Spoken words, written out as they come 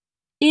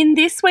In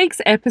this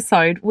week's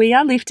episode, we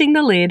are lifting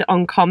the lid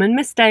on common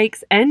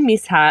mistakes and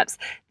mishaps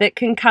that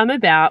can come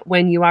about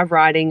when you are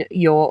writing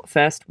your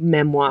first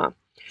memoir.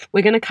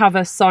 We're going to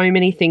cover so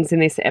many things in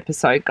this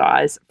episode,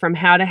 guys, from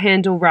how to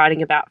handle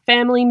writing about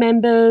family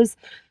members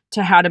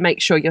to how to make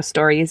sure your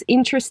story is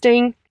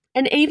interesting,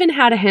 and even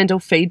how to handle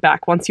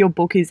feedback once your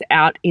book is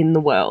out in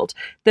the world.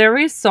 There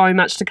is so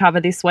much to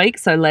cover this week,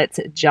 so let's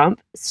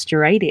jump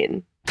straight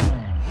in.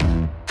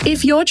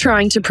 If you're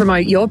trying to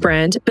promote your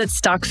brand but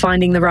stuck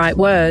finding the right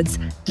words,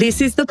 this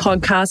is the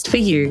podcast for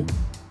you.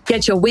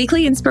 Get your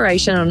weekly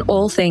inspiration on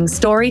all things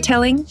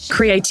storytelling,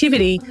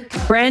 creativity,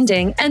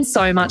 branding, and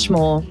so much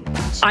more.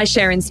 I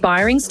share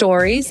inspiring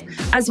stories,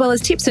 as well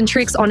as tips and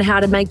tricks on how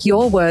to make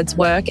your words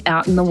work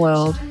out in the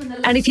world.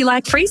 And if you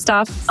like free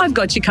stuff, I've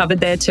got you covered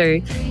there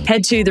too.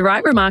 Head to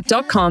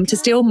therightremark.com to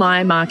steal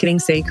my marketing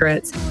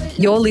secrets.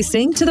 You're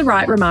listening to The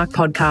Right Remark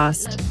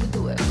Podcast.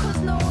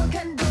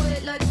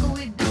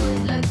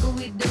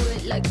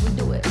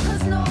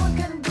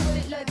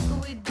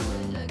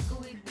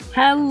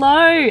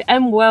 Hello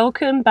and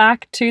welcome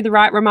back to the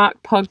Right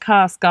Remark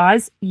podcast,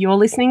 guys. You're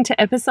listening to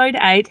episode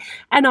 8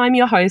 and I'm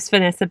your host,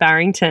 Vanessa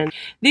Barrington.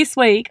 This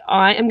week,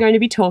 I am going to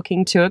be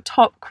talking to a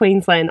top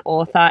Queensland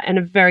author and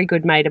a very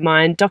good mate of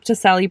mine, Dr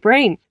Sally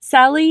Breen.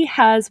 Sally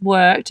has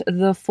worked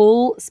the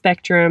full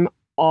spectrum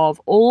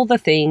of all the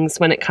things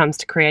when it comes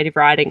to creative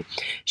writing.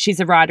 She's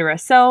a writer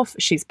herself,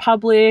 she's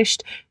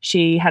published,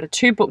 she had a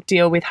 2-book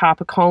deal with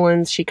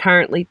HarperCollins, she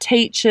currently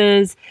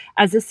teaches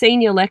as a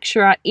senior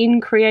lecturer in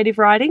creative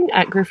writing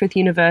at Griffith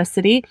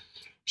University.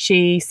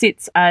 She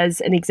sits as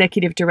an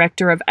executive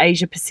director of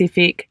Asia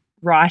Pacific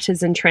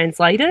Writers and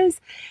Translators,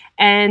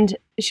 and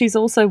she's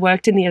also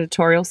worked in the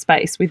editorial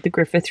space with the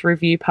Griffith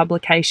Review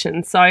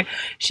publication. So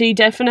she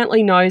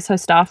definitely knows her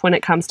stuff when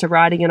it comes to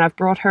writing, and I've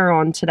brought her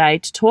on today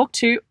to talk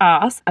to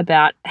us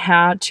about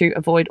how to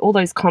avoid all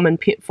those common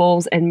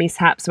pitfalls and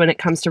mishaps when it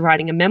comes to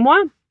writing a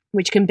memoir,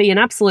 which can be an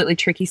absolutely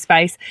tricky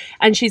space.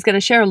 And she's going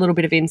to share a little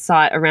bit of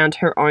insight around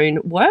her own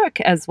work,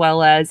 as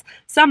well as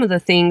some of the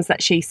things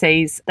that she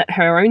sees that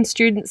her own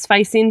students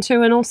face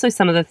into, and also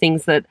some of the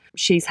things that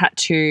she's had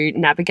to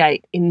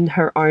navigate in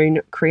her own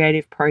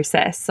creative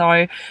process.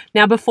 So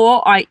now,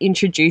 before I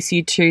introduce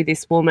you to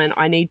this woman,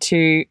 I need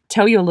to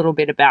tell you a little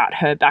bit about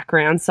her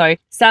background. So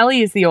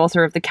Sally is the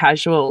author of The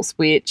Casuals,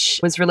 which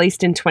was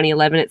released in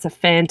 2011. It's a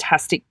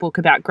fantastic book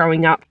about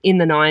growing up in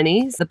the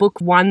 90s. The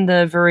book won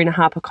the Verena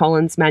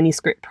HarperCollins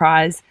Manuscript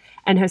Prize,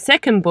 and her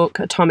second book,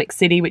 Atomic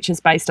City, which is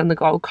based on the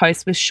Gold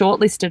Coast, was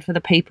shortlisted for the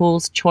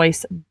People's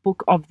Choice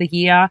Book of the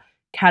Year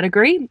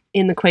category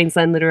in the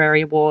Queensland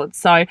Literary Awards.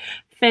 So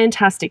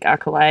fantastic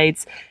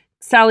accolades.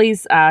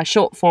 Sally's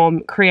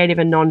short-form creative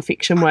and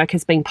non-fiction work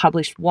has been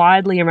published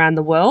widely around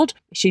the world.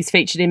 She's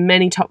featured in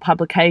many top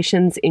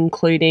publications,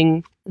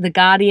 including The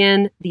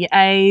Guardian, The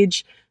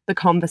Age, The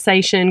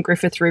Conversation,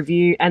 Griffith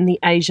Review, and the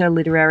Asia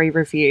Literary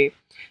Review.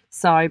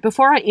 So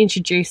before I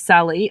introduce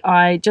Sally,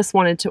 I just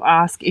wanted to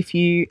ask, if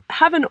you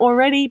haven't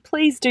already,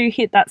 please do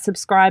hit that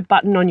subscribe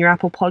button on your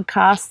Apple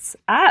Podcasts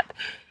app.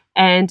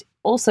 And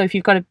also, if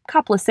you've got a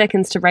couple of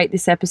seconds to rate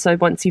this episode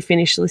once you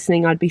finish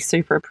listening, I'd be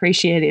super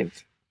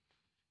appreciative.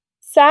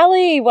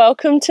 Sally,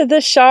 welcome to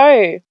the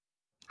show.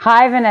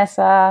 Hi,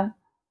 Vanessa.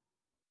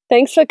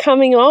 Thanks for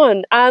coming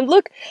on.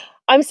 Look,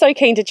 I'm so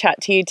keen to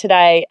chat to you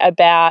today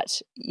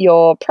about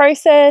your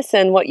process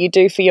and what you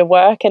do for your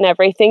work and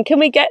everything. Can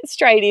we get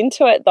straight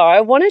into it, though? I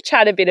want to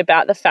chat a bit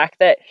about the fact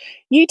that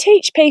you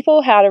teach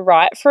people how to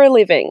write for a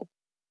living.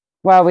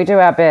 Well, we do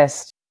our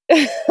best.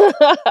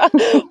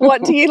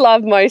 What do you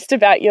love most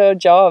about your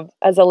job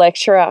as a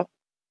lecturer?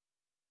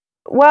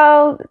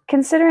 Well,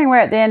 considering we're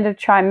at the end of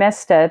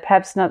trimester,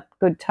 perhaps not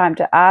a good time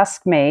to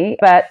ask me,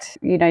 but,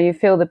 you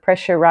feel the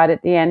pressure right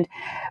at the end.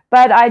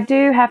 But I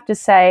do have to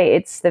say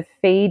it's the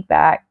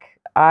feedback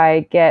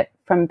I get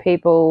from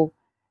people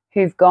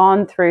who've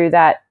gone through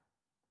that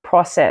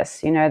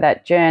process,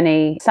 that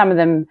journey. Some of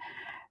them,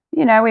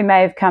 we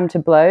may have come to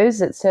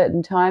blows at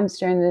certain times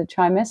during the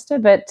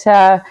trimester,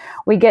 but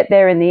we get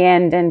there in the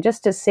end, and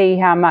just to see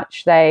how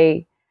much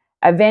they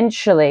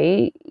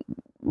eventually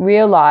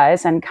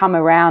realize and come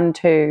around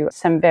to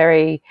some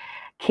very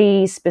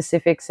key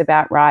specifics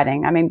about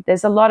writing. I mean,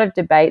 there's a lot of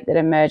debate that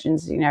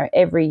emerges,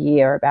 every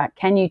year about,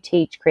 can you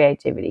teach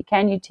creativity?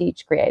 Can you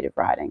teach creative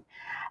writing?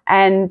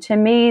 And to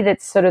me,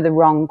 that's sort of the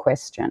wrong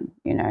question.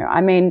 I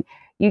mean,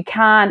 you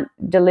can't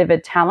deliver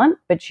talent,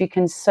 but you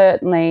can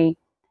certainly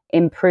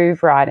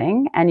improve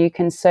writing, and you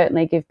can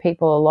certainly give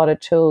people a lot of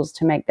tools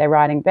to make their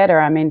writing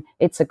better. I mean,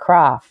 it's a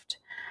craft.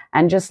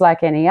 And just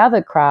like any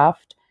other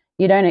craft,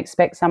 you don't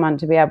expect someone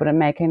to be able to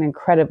make an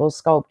incredible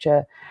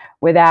sculpture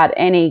without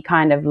any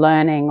kind of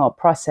learning or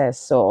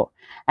process.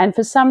 And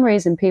for some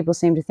reason, people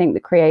seem to think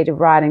that creative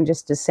writing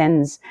just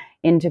descends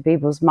into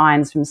people's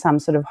minds from some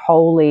sort of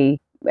holy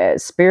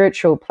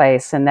spiritual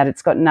place, and that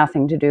it's got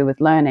nothing to do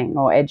with learning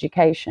or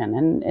education.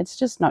 And it's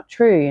just not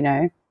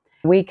true,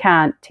 We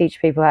can't teach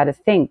people how to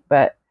think,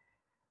 but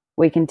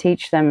we can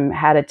teach them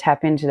how to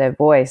tap into their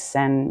voice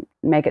and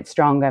make it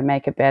stronger,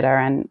 make it better.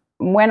 And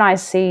when I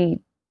see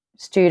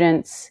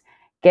students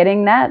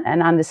getting that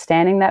and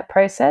understanding that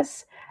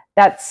process.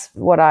 That's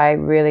what I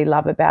really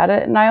love about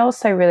it. And I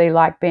also really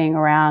like being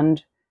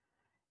around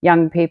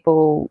young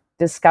people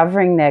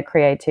discovering their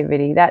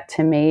creativity. That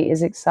to me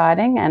is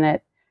exciting, and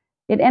it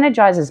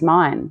energizes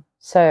mine.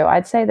 So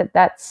I'd say that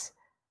that's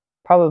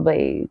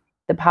probably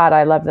the part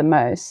I love the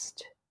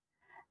most.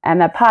 And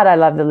the part I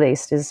love the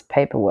least is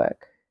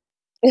paperwork.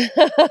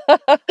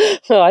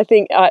 I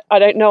think I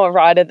don't know a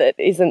writer that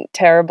isn't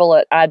terrible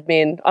at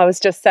admin. I was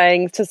just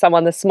saying to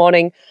someone this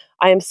morning,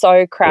 I am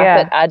so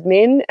crap at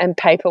admin and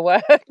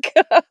paperwork.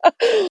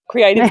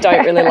 Creatives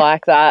don't really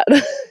like that.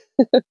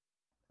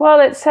 Well,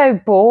 it's so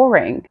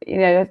boring. You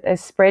know, a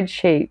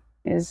spreadsheet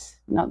is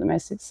not the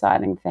most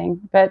exciting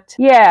thing. But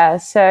yeah,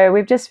 so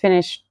we've just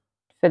finished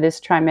for this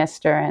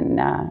trimester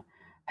and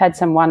had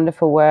some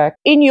wonderful work.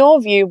 In your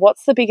view,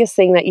 what's the biggest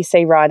thing that you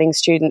see writing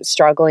students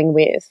struggling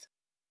with?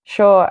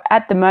 Sure.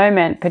 At the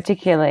moment,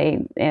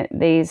 particularly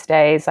these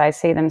days, I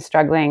see them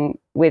struggling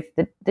with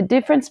the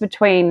difference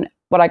between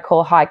what I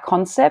call high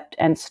concept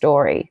and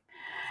story.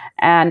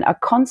 And a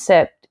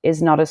concept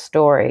is not a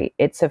story,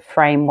 it's a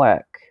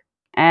framework.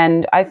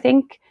 And I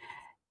think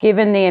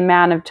given the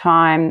amount of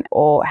time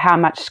or how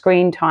much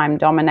screen time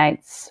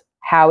dominates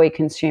how we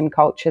consume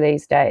culture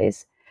these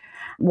days,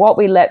 what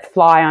we let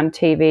fly on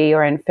TV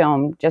or in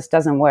film just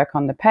doesn't work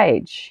on the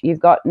page. You've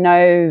got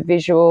no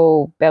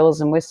visual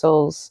bells and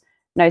whistles,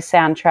 no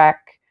soundtrack,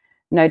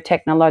 no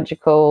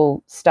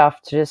technological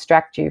stuff to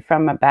distract you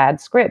from a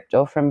bad script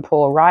or from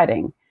poor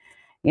writing.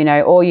 You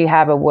know, all you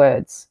have are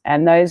words,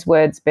 and those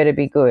words better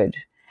be good.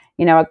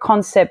 You know, a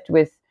concept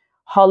with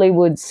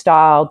Hollywood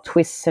style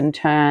twists and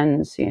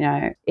turns, you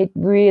know, it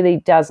really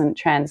doesn't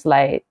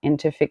translate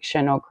into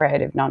fiction or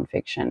creative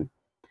nonfiction.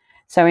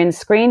 So in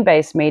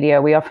screen-based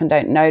media, we often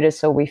don't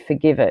notice or we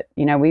forgive it.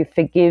 You know, we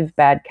forgive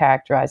bad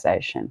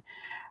characterization,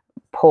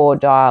 poor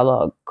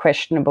dialogue,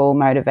 questionable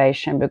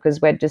motivation,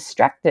 because we're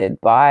distracted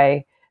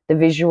by the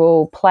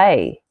visual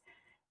play.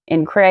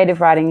 In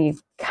creative writing, you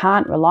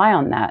can't rely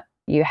on that.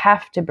 You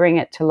have to bring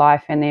it to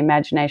life in the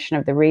imagination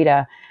of the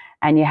reader,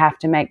 and you have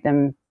to make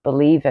them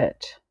believe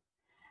it.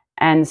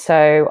 And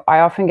so I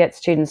often get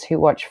students who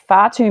watch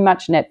far too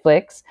much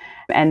Netflix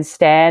and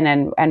Stan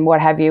and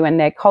what have you, and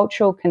their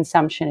cultural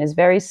consumption is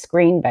very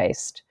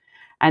screen-based.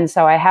 And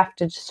so I have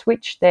to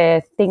switch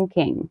their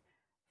thinking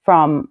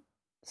from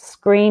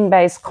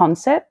screen-based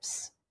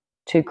concepts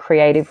to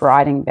creative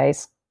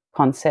writing-based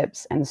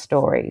concepts and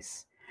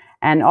stories.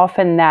 And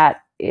often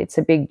that it's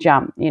a big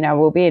jump. You know,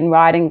 we'll be in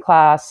writing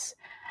class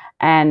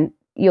and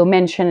you'll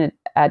mention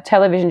a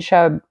television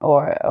show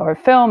or a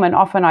film, and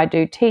often I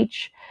do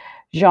teach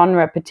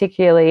genre,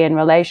 particularly in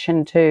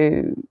relation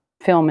to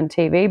film and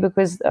TV,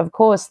 because of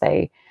course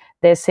they're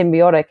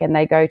symbiotic and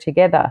they go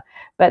together,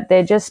 but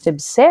they're just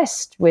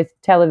obsessed with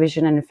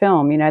television and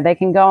film. You know, they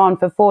can go on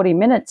for 40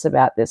 minutes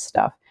about this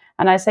stuff.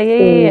 And I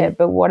say, yeah,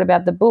 but what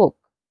about the book?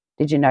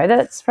 Did you know that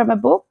it's from a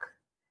book?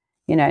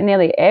 You know,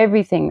 nearly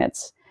everything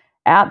that's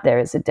out there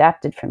is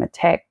adapted from a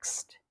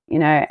text, you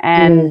know,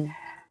 and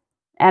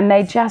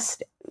they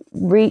just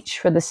reach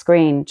for the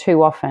screen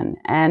too often,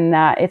 and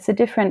it's a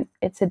different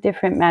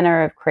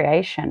manner of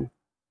creation,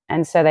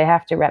 and so they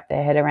have to wrap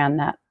their head around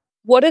that.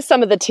 What are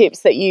some of the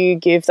tips that you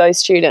give those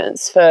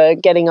students for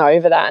getting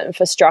over that and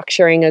for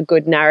structuring a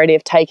good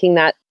narrative, taking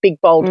that big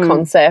bold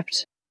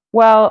concept?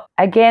 Well,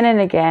 again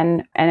and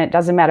again, and it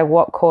doesn't matter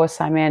what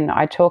course I'm in,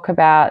 I talk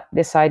about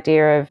this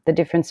idea of the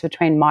difference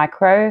between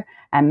micro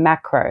and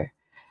macro.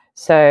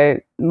 So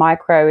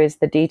micro is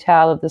the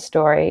detail of the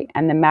story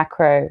and the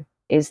macro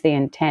is the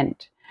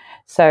intent.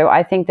 So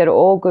I think that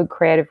all good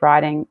creative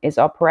writing is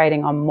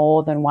operating on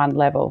more than one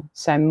level.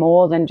 So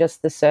more than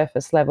just the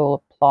surface level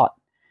of plot.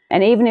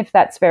 And even if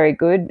that's very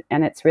good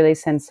and it's really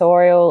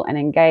sensorial and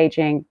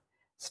engaging,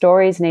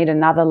 stories need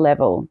another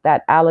level,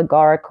 that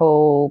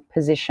allegorical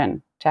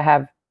position to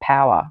have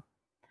power.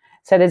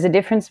 So there's a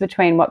difference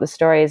between what the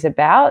story is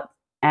about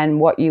and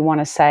what you want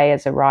to say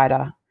as a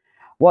writer.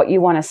 What you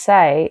want to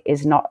say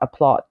is not a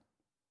plot.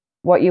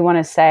 What you want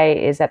to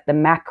say is at the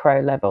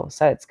macro level.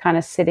 So it's kind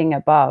of sitting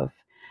above.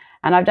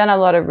 And I've done a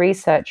lot of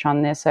research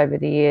on this over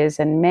the years,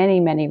 and many,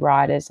 many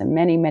writers and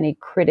many, many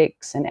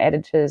critics and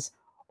editors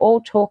all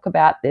talk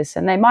about this,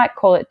 and they might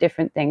call it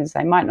different things.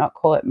 They might not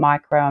call it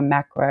micro and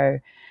macro.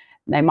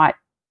 They might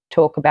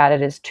talk about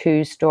it as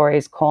two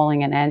stories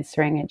calling and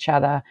answering each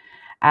other,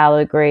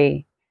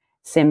 allegory,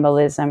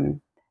 symbolism.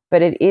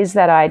 But it is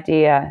that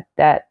idea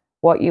that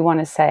what you want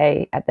to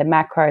say at the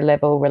macro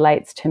level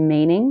relates to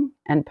meaning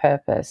and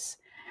purpose.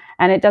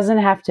 And it doesn't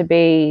have to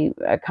be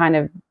a kind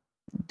of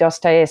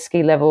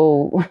Dostoevsky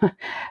level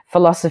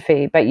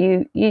philosophy, but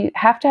you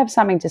have to have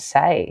something to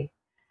say.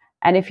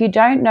 And if you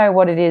don't know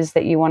what it is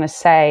that you want to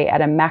say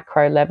at a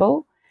macro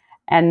level,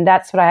 and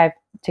that's what I have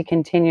to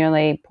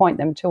continually point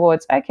them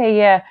towards, okay,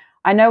 yeah,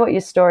 I know what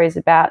your story is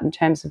about in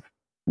terms of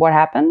what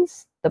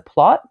happens, the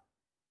plot,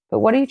 but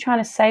what are you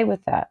trying to say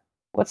with that?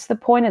 What's the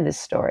point of this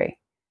story?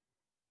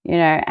 You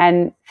know,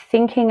 and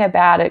thinking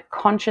about it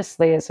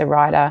consciously as a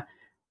writer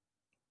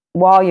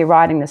while you're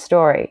writing the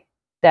story,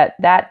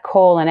 that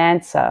call and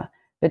answer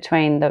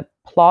between the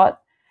plot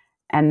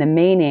and the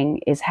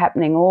meaning is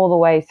happening all the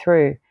way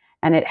through,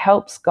 and it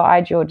helps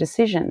guide your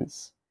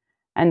decisions.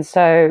 And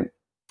so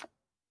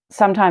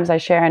sometimes I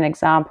share an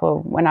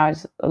example when I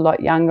was a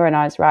lot younger and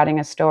I was writing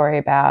a story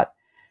about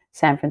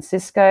San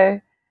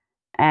Francisco,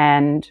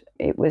 and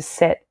it was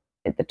set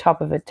at the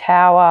top of a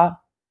tower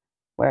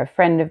where a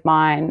friend of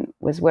mine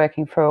was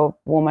working for a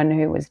woman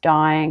who was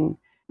dying.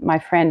 My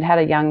friend had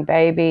a young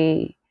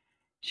baby.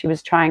 She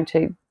was trying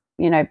to,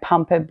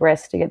 pump her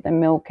breast to get the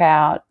milk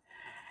out.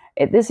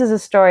 This is a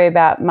story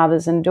about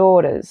mothers and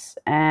daughters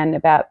and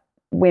about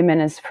women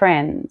as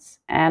friends.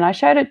 And I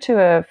showed it to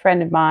a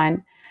friend of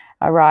mine,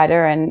 a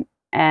writer,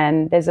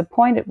 and there's a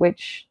point at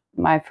which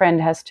my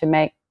friend has to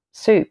make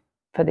soup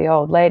for the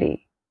old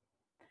lady.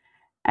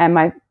 And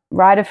my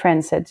writer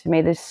friend said to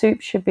me, the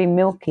soup should be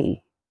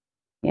milky,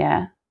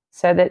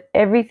 so that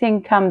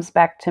everything comes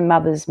back to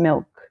mother's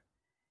milk.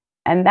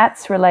 And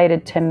that's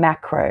related to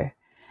macro.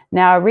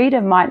 Now, a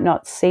reader might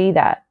not see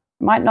that,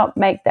 might not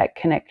make that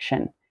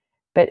connection,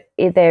 but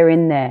they're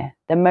in there.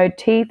 The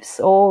motifs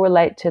all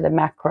relate to the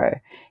macro.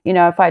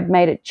 If I'd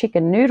made it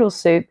chicken noodle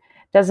soup,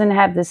 doesn't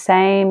have the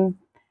same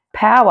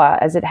power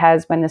as it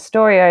has when the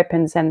story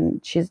opens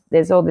and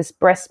there's all this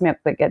breast milk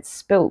that gets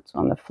spilt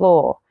on the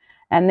floor.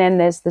 And then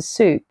there's the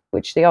soup,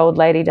 which the old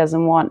lady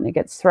doesn't want, and it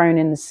gets thrown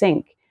in the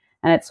sink,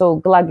 and it's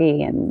all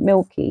gluggy and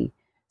milky.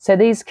 So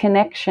these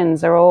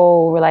connections are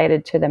all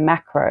related to the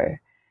macro.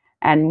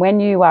 And when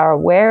you are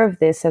aware of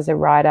this as a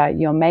writer,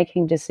 you're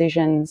making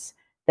decisions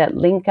that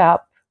link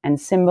up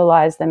and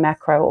symbolize the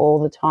macro all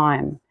the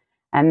time.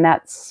 And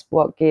that's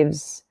what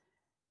gives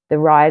the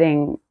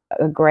writing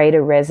a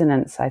greater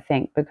resonance, I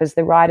think, because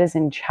the writer's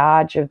in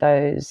charge of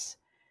those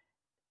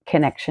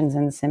connections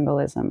and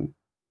symbolism.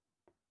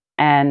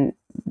 And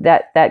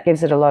that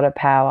gives it a lot of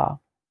power.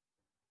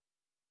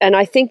 And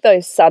I think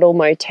those subtle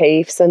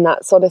motifs and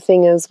that sort of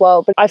thing as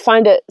well. But I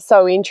find it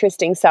so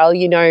interesting, Sal,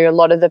 a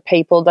lot of the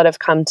people that have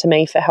come to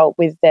me for help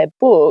with their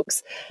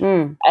books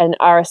and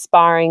are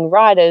aspiring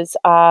writers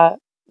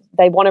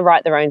they want to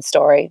write their own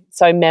story.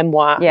 So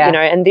memoir,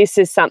 and this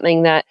is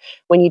something that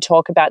when you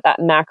talk about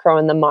that macro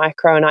and the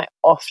micro, and I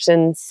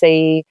often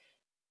see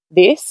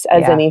this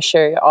as an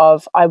issue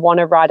of I want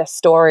to write a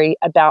story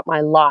about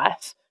my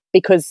life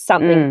because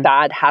something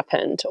bad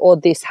happened or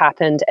this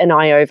happened and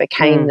I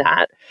overcame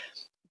that.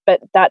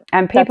 But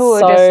people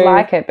will just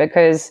like it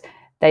because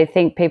they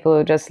think people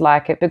will just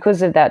like it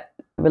because of that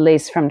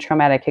release from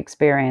traumatic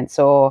experience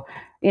or,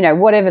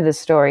 whatever the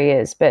story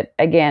is. But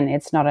again,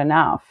 it's not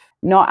enough.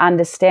 Not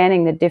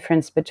understanding the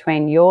difference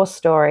between your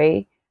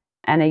story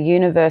and a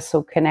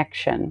universal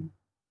connection.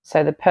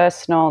 So the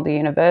personal, the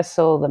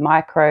universal, the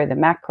micro, the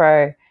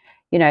macro,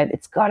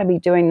 it's got to be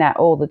doing that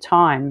all the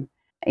time.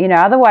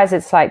 Otherwise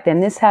it's like,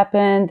 then this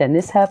happened,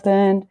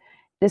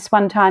 this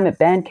one time at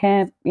band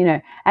camp,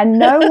 and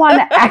no one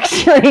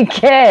actually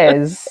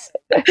cares.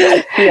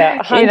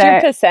 Yeah,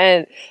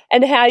 100%.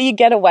 And how you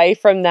get away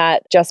from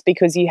that just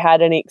because you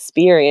had an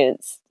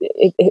experience,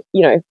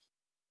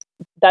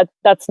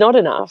 that's not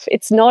enough.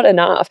 It's not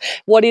enough.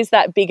 What is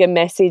that bigger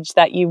message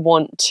that you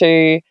want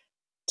to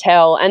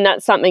tell? And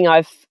that's something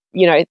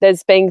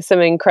there's been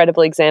some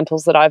incredible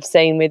examples that I've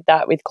seen with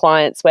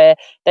clients where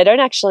they don't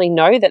actually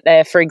know that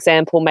they're, for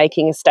example,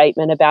 making a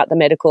statement about the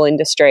medical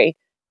industry.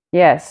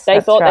 Yes, they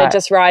thought they're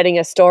just writing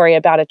a story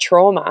about a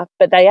trauma,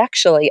 but they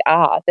actually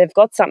are. They've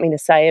got something to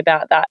say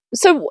about that.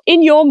 So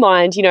in your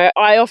mind,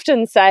 I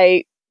often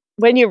say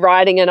when you're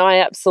writing, and I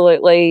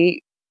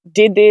absolutely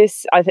did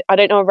this, I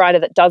don't know a writer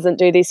that doesn't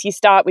do this, you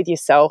start with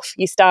yourself.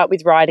 You start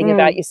with writing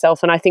about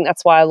yourself. And I think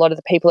that's why a lot of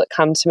the people that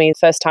come to me,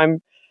 first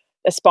time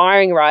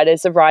aspiring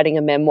writers, are writing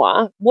a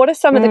memoir. What are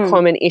some of the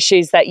common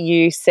issues that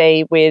you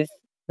see with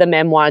the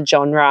memoir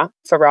genre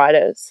for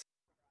writers?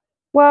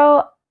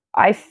 Well,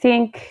 I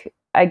think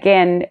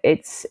again,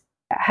 it's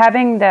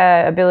having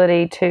the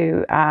ability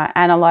to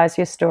analyze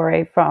your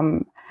story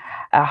from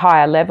a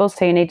higher level.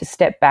 So you need to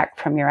step back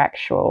from your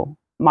actual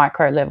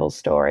micro level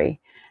story.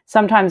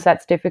 Sometimes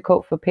that's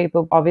difficult for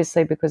people,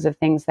 obviously, because of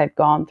things they've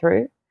gone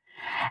through.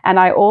 And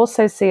I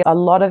also see a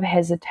lot of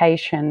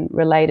hesitation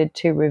related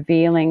to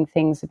revealing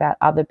things about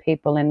other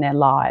people in their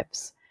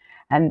lives.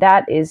 And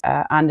that is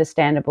an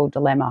understandable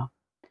dilemma.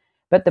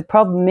 But the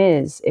problem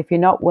is, if you're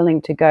not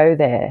willing to go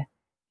there,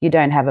 you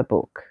don't have a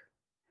book.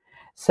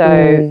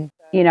 So,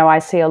 I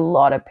see a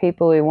lot of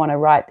people who want to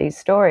write these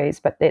stories,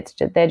 but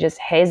they're just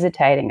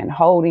hesitating and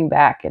holding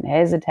back and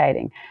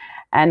hesitating.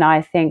 And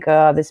I think,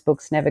 this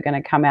book's never going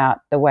to come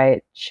out the way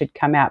it should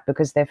come out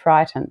because they're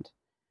frightened.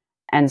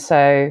 And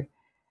so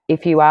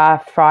if you are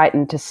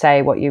frightened to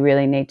say what you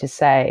really need to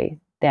say,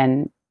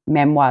 then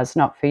memoir's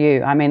not for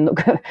you. I mean,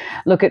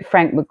 look at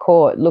Frank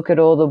McCourt. Look at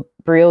all the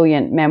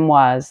brilliant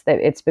memoirs.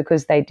 It's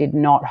because they did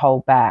not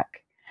hold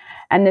back.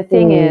 And the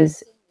thing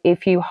is,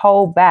 if you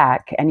hold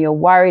back and you're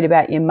worried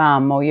about your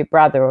mum or your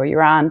brother or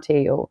your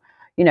auntie or,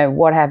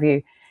 what have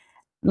you,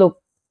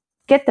 look,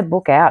 get the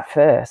book out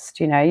first.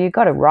 You've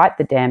got to write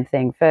the damn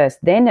thing first.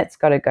 Then it's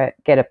got to go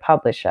get a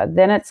publisher.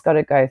 Then it's got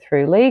to go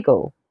through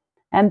legal.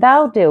 and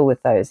they'll deal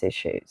with those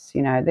issues.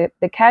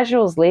 The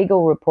casuals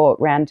legal report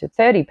ran to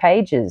 30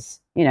 pages.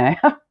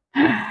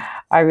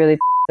 I really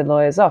pissed the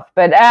lawyers off,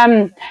 but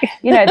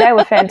they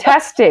were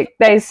fantastic.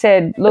 They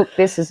said, look,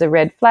 this is a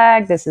red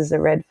flag, this is a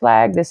red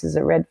flag, this is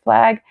a red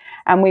flag,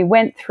 and we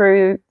went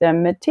through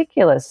them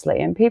meticulously.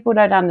 And people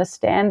don't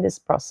understand this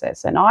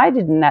process, and I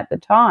didn't at the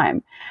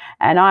time.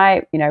 And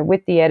I,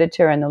 with the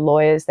editor and the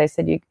lawyers, they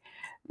said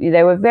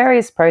there were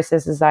various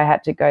processes I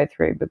had to go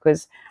through,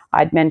 because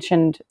I'd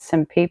mentioned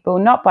some people,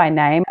 not by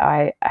name.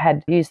 I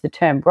had used the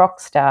term rock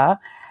star,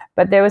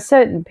 but there were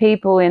certain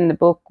people in the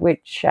book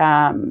which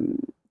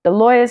the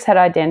lawyers had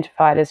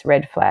identified as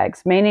red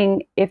flags,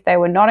 meaning if they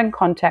were not in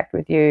contact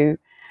with you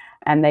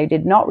and they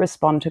did not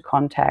respond to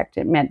contact,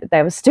 it meant that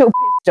they were still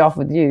pissed off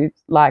with you,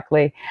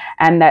 likely,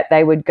 and that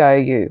they would go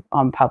you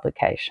on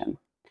publication.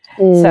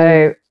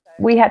 So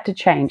we had to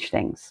change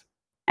things.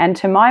 And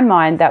to my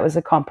mind, that was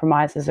a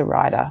compromise as a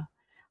writer.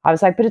 I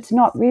was like, but it's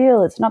not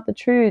real. It's not the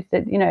truth.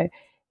 That,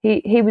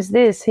 he was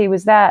this, he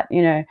was that,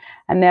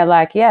 and they're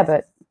like, yeah,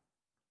 but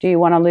do you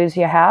want to lose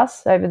your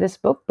house over this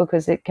book?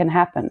 Because it can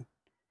happen,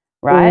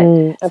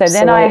 right? So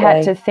then I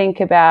had to think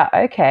about,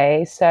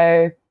 okay,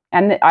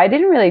 and I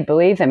didn't really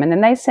believe them. And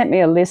then they sent me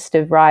a list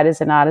of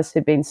writers and artists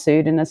who'd been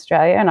sued in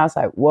Australia. And I was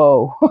like,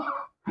 whoa,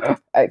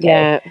 okay.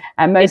 Yeah,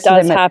 and most it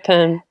does of them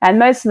happen. And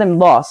most of them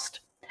lost.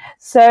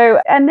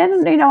 So, and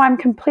then, I'm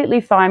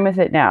completely fine with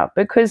it now,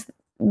 because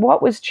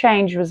what was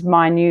changed was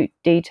minute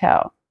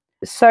detail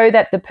so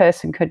that the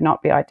person could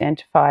not be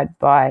identified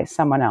by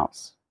someone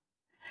else.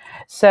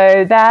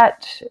 So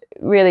that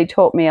really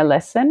taught me a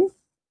lesson.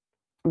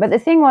 But the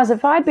thing was,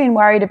 if I'd been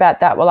worried about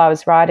that while I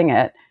was writing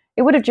it,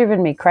 it would have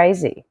driven me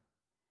crazy,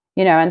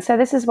 and so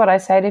this is what I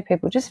say to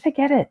people: just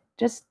forget it.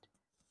 Just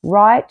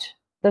write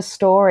the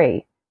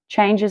story.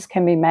 Changes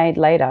can be made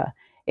later.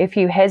 If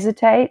you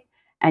hesitate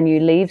and you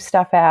leave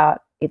stuff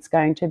out, it's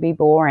going to be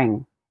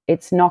boring.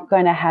 It's not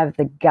going to have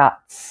the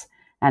guts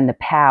and the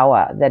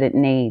power that it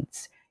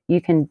needs.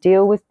 You can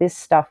deal with this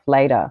stuff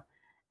later.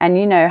 And,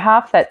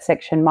 half that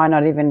section might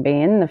not even be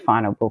in the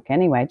final book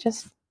anyway.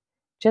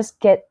 Just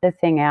get the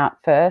thing out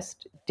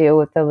first, deal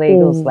with the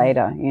legals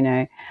later,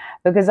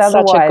 because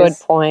otherwise... Such a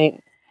good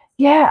point.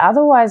 Yeah,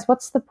 otherwise,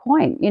 what's the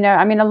point?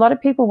 A lot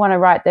of people want to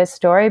write their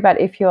story,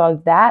 but if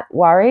you're that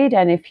worried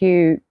and if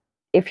you're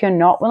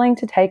not willing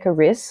to take a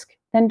risk,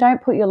 then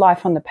don't put your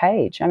life on the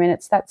page.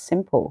 It's that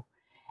simple.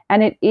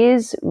 And it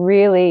is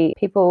really,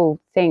 I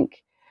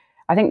think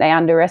they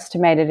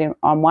underestimate it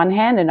on one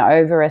hand and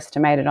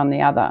overestimate it on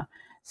the other.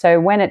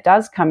 So when it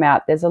does come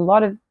out, there's a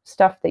lot of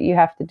stuff that you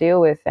have to deal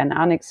with and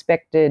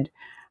unexpected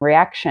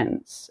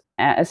reactions,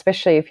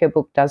 especially if your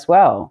book does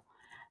well.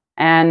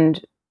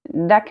 And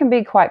that can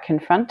be quite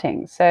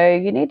confronting. So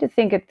you need to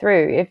think it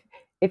through.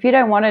 If you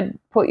don't want to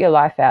put your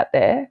life out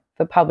there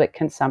for public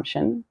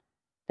consumption,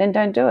 then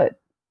don't do it,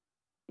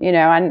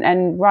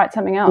 and write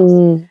something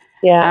else.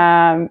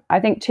 I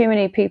think too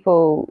many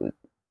people,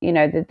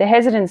 the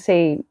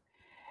hesitancy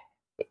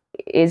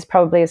is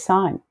probably a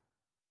sign.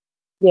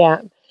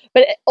 Yeah.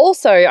 But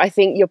also, I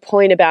think your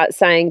point about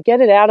saying get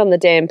it out on the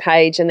damn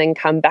page and then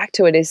come back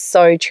to it is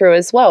so true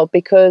as well,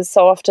 because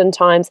so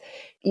oftentimes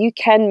you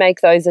can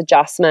make those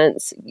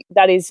adjustments.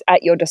 That is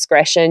at your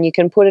discretion. You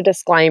can put a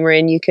disclaimer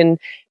in, you can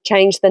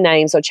change the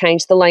names or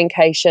change the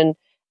location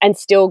and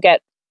still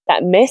get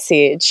that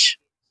message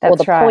or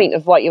the point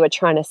of what you were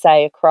trying to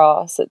say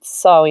across. It's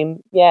so,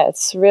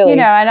 it's really...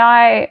 and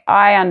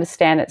I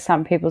understand that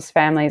some people's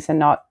families are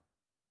not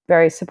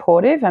very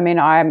supportive.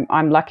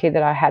 I'm lucky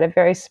that I had a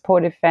very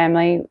supportive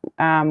family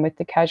with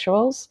the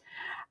casuals,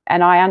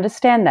 and I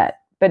understand that.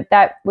 But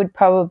that would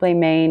probably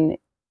mean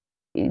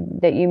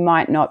that you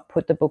might not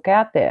put the book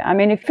out there.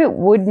 If it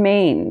would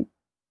mean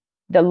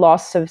the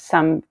loss of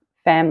some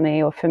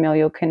family or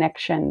familial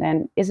connection,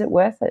 then is it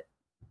worth it?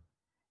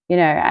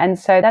 And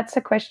so that's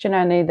a question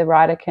only the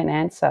writer can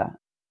answer.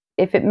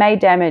 If it may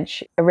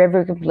damage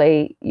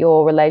irrevocably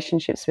your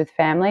relationships with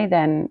family,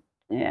 then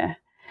yeah.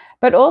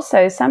 But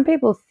also, some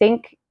people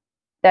think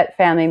that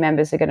family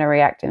members are going to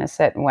react in a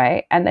certain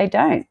way, and they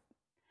don't.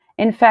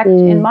 In fact,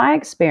 in my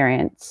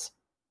experience,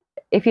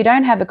 if you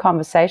don't have a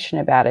conversation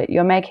about it,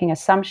 you're making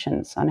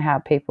assumptions on how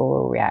people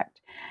will react.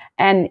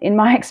 And in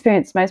my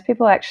experience, most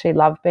people actually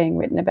love being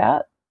written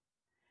about.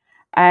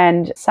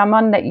 And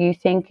someone that you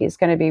think is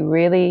going to be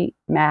really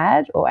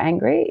mad or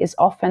angry is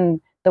often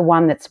the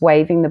one that's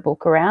waving the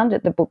book around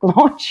at the book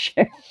launch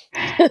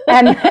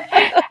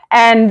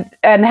and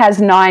has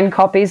 9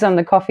 copies on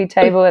the coffee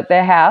table at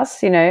their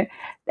house, and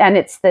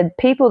it's the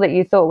people that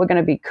you thought were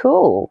going to be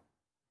cool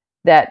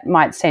that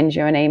might send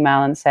you an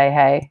email and say,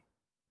 hey,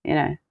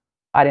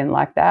 I didn't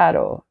like that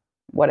or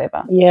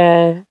whatever.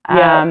 Yeah.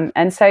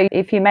 And so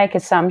if you make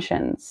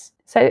assumptions,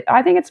 so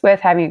I think it's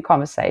worth having a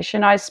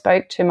conversation. I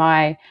spoke to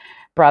my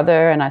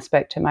brother and I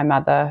spoke to my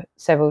mother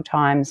several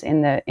times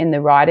in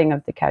the writing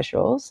of the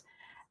casuals,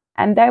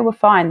 and they were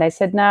fine. They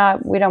said, no,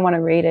 we don't want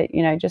to read it,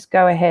 just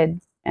go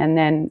ahead. And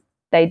then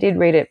they did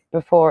read it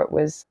before it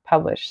was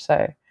published.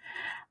 So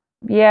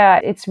yeah,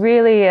 it's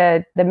really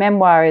the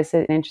memoir is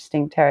an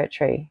interesting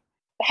territory.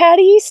 How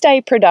do you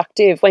stay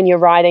productive when you're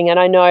writing? And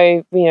I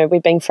know,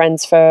 we've been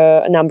friends for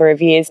a number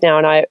of years now,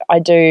 and I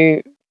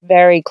do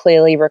very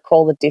clearly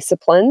recall the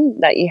discipline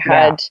that you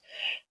had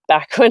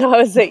back when I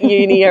was at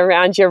uni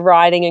around your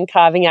writing and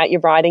carving out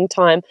your writing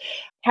time.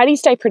 How do you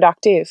stay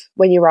productive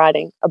when you're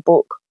writing a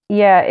book?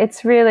 Yeah,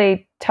 it's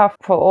really tough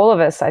for all of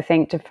us, I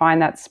think, to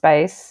find that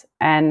space.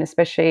 And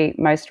especially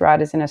most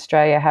writers in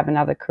Australia have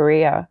another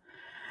career.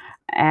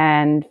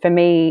 And for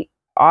me,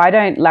 I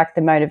don't lack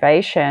the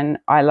motivation,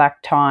 I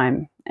lack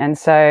time. And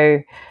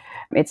so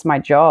it's my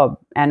job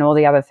and all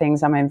the other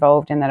things I'm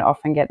involved in that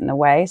often get in the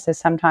way. So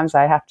sometimes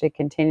I have to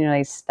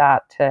continually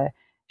start to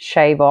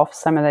shave off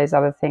some of those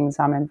other things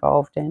I'm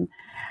involved in.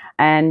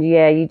 And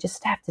yeah, you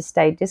just have to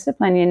stay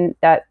disciplined in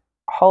that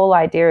whole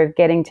idea of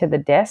getting to the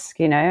desk.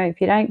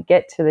 If you don't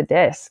get to the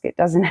desk, it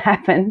doesn't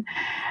happen.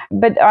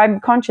 But I'm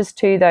conscious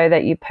too, though,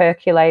 that you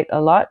percolate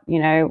a lot,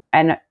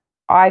 and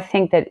I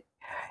think that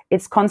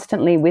it's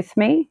constantly with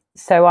me.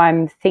 So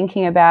I'm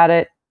thinking about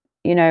it,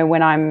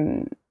 when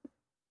I'm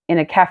in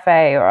a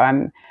cafe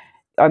or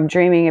I'm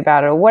dreaming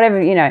about it or whatever,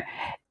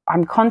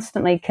 I'm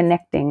constantly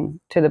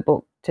connecting to the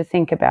book to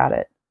think about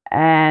it.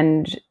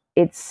 And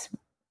it's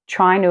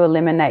trying to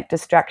eliminate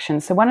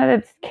distractions. So one of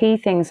the key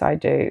things I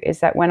do is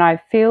that when I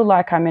feel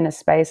like I'm in a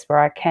space where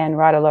I can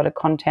write a lot of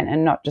content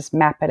and not just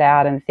map it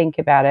out and think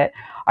about it,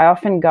 I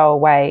often go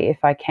away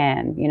if I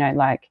can,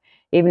 like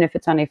even if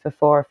it's only for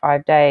 4 or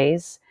 5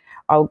 days,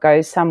 I'll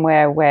go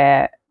somewhere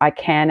where I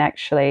can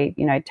actually,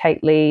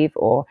 take leave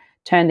or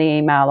turn the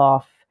email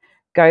off,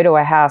 go to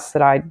a house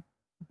that I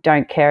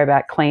don't care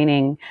about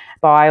cleaning,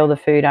 buy all the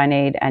food I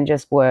need and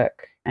just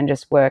work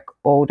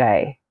all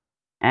day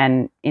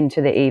and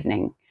into the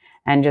evening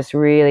and just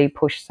really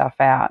push stuff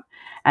out.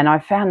 And I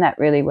found that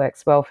really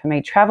works well for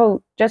me.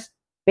 Travel, just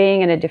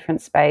being in a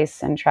different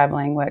space and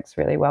traveling works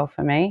really well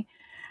for me.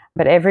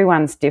 But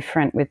everyone's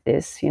different with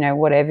this,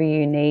 whatever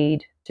you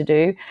need to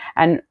do.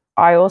 And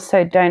I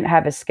also don't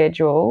have a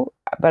schedule,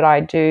 but I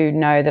do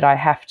know that I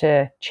have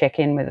to check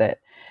in with it.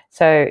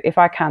 So if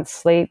I can't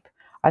sleep,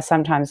 I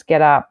sometimes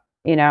get up,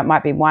 it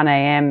might be 1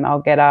 a.m.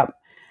 I'll get up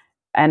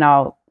and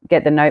I'll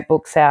get the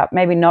notebooks out,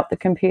 maybe not the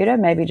computer,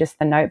 maybe just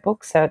the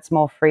notebook, so it's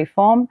more free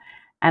form,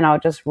 and I'll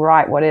just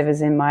write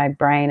whatever's in my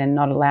brain and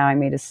not allowing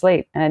me to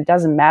sleep. And it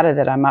doesn't matter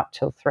that I'm up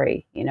till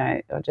 3,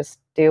 I'll just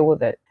deal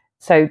with it.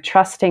 So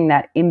trusting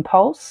that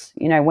impulse,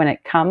 when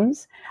it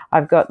comes.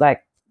 I've got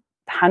like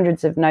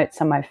hundreds of notes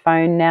on my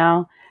phone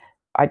now.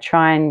 I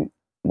try and,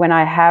 when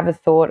I have a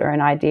thought or an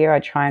idea, I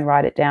try and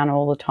write it down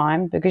all the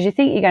time, because you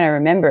think you're going to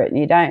remember it and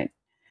you don't.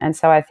 And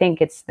so I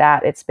think it's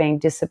being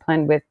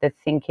disciplined with the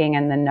thinking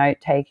and the note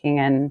taking,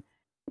 and,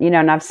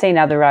 and I've seen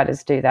other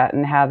writers do that,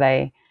 and how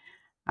I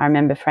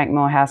remember Frank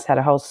Morehouse had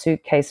a whole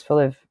suitcase full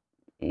of,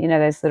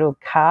 those little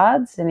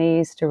cards, and he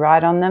used to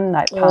write on them,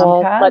 like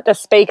palm cards. Like the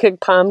speaker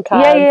palm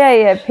cards.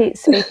 Yeah.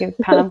 Speaker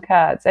palm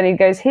cards. And he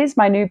goes, "Here's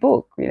my new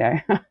book,"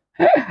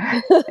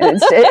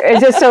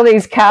 it's just all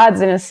these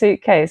cards in a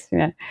suitcase,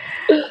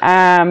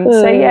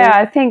 So yeah,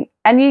 I think,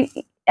 and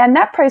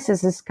that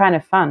process is kind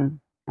of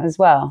fun as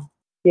well.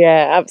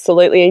 Yeah,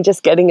 absolutely. And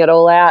just getting it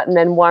all out and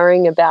then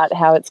worrying about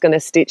how it's going to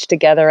stitch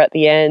together at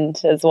the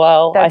end as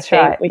well. That's I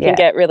think right. We can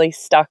get really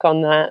stuck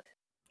on that.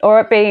 Or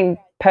it being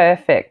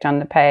perfect on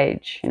the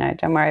page,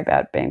 don't worry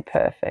about it being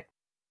perfect.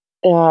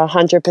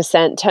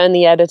 100%. Turn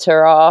the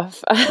editor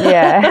off.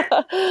 Yeah.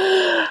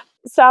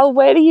 Sal,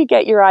 where do you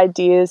get your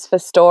ideas for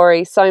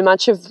story? So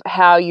much of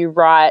how you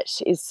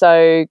write is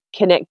so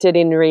connected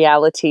in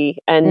reality,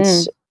 and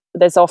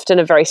there's often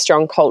a very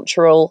strong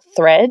cultural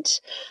thread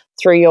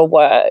through your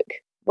work.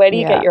 Where do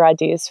you get your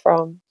ideas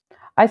from?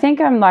 I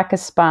think I'm like a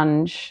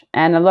sponge,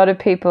 and a lot of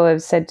people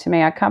have said to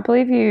me, "I can't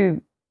believe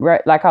you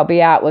wrote," like I'll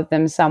be out with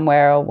them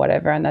somewhere or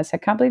whatever, and they say, "I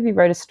can't believe you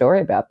wrote a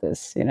story about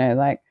this,"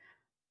 I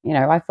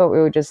thought we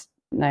were just,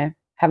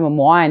 having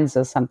wines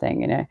or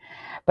something,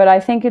 But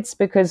I think it's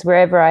because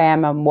wherever I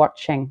am, I'm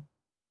watching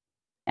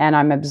and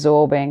I'm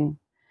absorbing.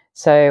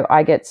 So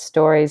I get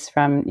stories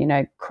from,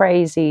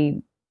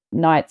 crazy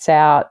nights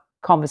out,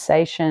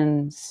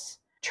 conversations,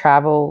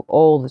 travel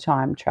all the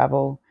time,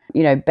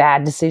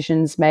 bad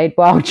decisions made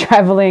while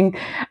traveling,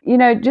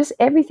 just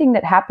everything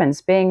that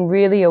happens, being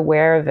really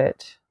aware of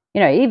it.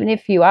 Even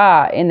if you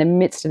are in the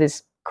midst of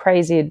this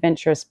crazy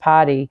adventurous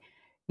party,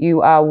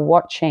 you are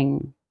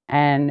watching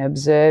and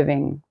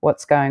observing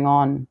what's going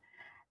on.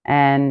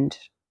 And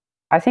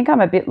I think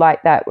I'm a bit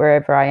like that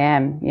wherever I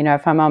am.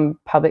 If I'm on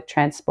public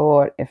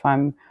transport, if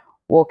I'm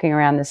walking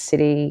around the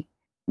city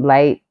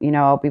late,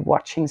 I'll be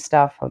watching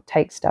stuff, I'll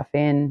take stuff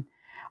in.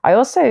 I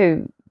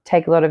also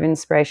take a lot of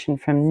inspiration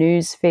from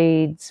news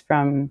feeds,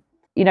 from,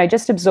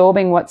 just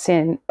absorbing what's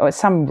in, or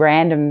some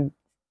random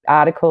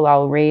article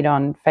I'll read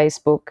on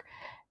Facebook.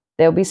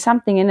 There'll be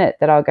something in it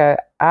that I'll go,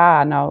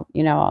 and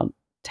I'll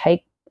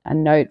take a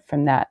note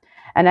from that.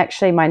 And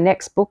actually my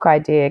next book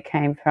idea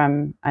came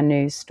from a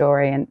news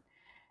story, and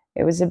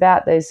it was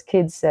about those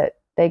kids that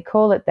they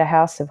call it the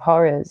House of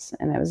Horrors.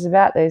 And it was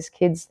about those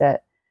kids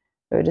that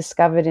were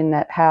discovered in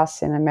that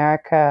house in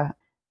America.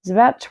 It was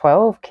about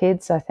 12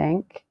 kids, I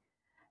think.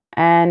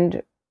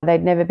 And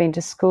They'd never been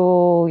to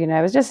school.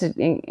 It was just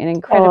an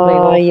incredibly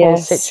awful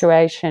yes.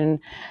 situation.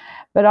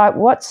 But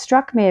what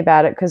struck me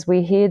about it, because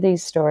we hear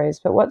these stories,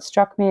 but what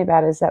struck me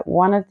about it is that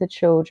one of the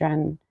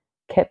children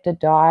kept a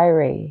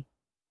diary.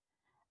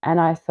 And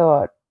I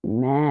thought,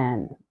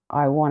 man,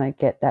 I want to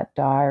get that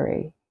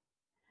diary.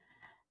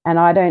 And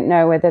I don't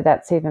know whether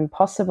that's even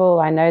possible.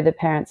 I know the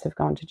parents have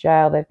gone to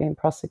jail, they've been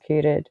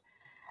prosecuted.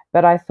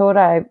 But I thought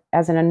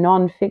as in a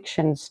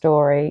non-fiction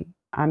story,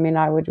 I mean,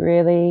 I would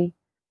really,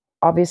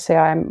 obviously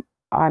I'm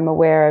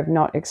aware of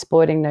not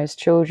exploiting those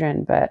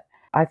children, but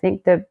I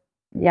think the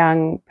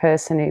young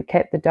person who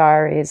kept the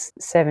diary is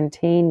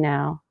 17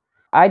 now.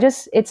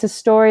 It's a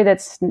story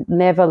that's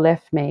never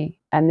left me.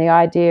 And the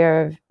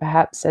idea of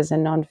perhaps as a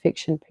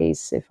non-fiction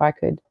piece, if I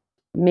could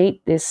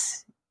meet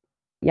this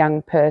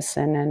young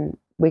person and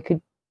we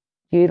could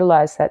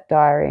utilize that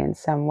diary in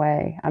some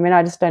way. I mean,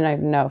 I just don't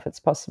even know if it's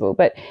possible,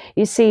 but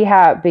you see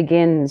how it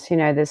begins,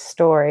 this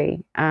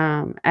story.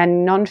 And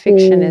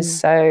nonfiction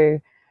is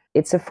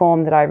it's a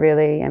form that I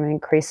really am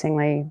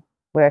increasingly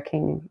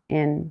working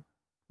in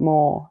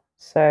more.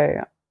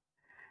 So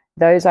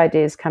those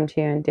ideas come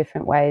to you in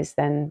different ways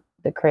than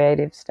the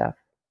creative stuff.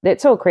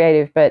 It's all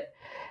creative, but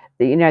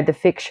the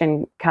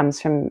fiction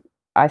comes from,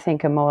 I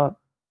think, a more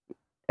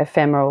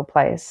ephemeral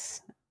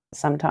place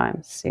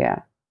sometimes. Yeah.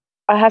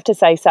 I have to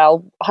say,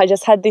 Sal, I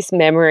just had this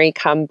memory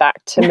come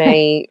back to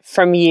me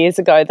from years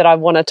ago that I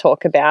want to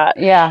talk about.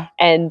 Yeah.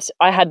 And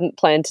I hadn't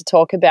planned to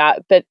talk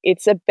about, but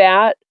it's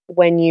about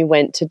when you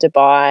went to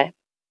Dubai.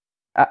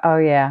 Oh,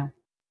 yeah.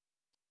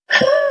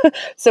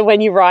 So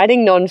when you're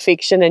writing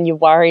nonfiction and you're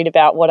worried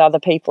about what other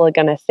people are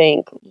going to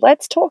think,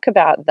 let's talk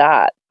about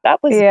that.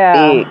 That was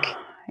big.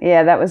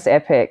 Yeah, that was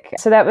epic.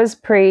 So that was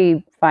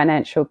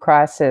pre-financial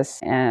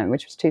crisis,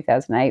 which was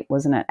 2008,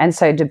 wasn't it? And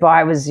so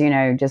Dubai was,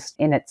 just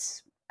in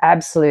its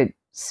absolute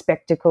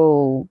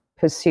spectacle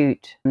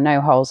pursuit,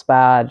 no holes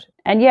barred.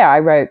 And yeah,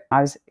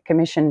 I was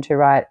commissioned to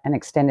write an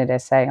extended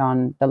essay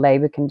on the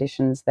labor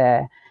conditions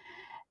there.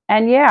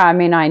 And yeah, I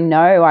mean, I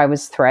know I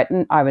was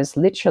threatened. I was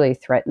literally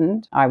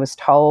threatened. I was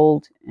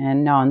told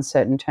in no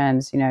uncertain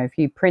terms, if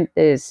you print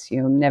this,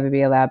 you'll never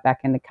be allowed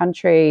back in the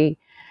country.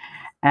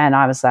 And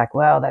I was like,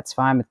 well, that's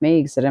fine with me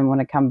because I didn't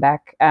want to come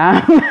back.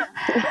 And,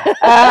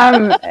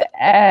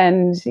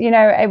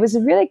 it was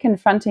a really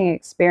confronting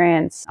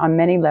experience on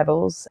many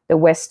levels. The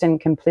Western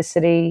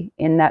complicity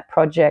in that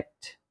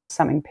project,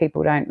 something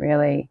people don't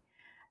really,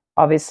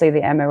 obviously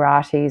the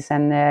Emiratis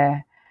and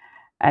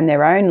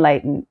their own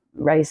latent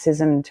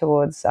racism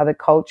towards other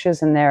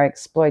cultures and their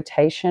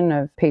exploitation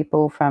of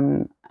people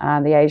from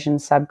the Asian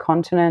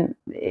subcontinent.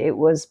 It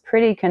was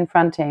pretty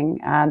confronting,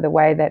 the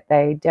way that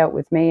they dealt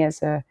with me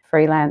as a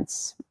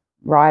freelance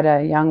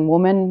writer, young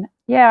woman.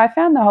 Yeah, I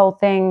found the whole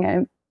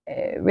thing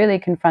really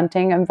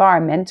confronting.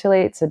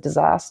 Environmentally, it's a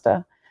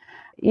disaster.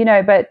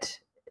 But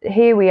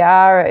here we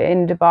are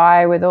in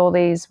Dubai with all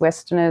these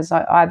Westerners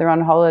either on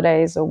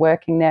holidays or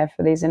working there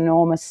for these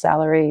enormous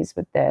salaries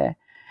with their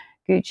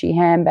Gucci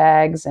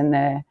handbags, and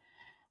they're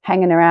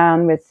hanging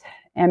around with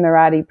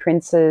Emirati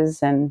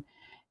princes, and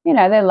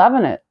they're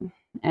loving it.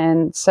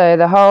 And so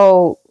the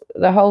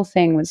whole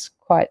thing was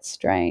quite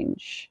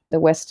strange, the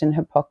Western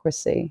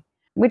hypocrisy,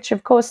 which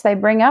of course they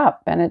bring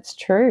up, and it's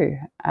true.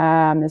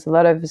 There's a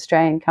lot of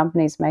Australian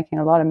companies making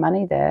a lot of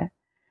money there,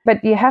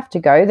 but you have to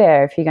go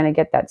there if you're going to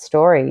get that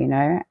story,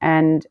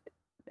 and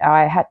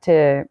I had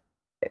to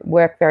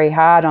work very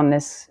hard on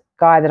this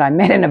guy that I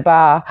met in a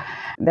bar.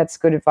 That's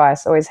good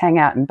advice. Always hang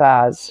out in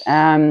bars.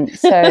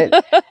 So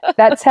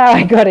that's how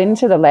I got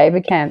into the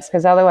labor camps,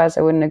 because otherwise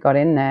I wouldn't have got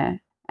in there.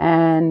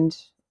 And,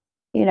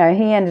 he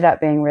ended up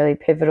being really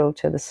pivotal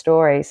to the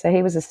story. So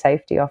he was a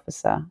safety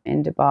officer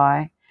in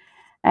Dubai,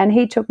 and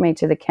he took me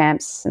to the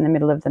camps in the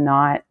middle of the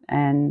night.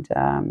 And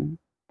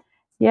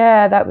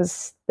that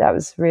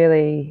was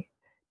really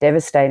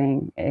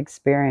devastating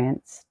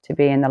experience to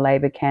be in the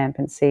labor camp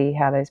and see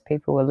how those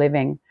people were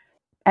living.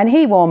 And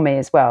he warned me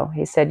as well.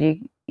 He said,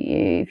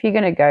 if you're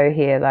going to go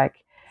here,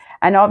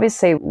 and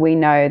obviously we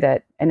know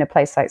that in a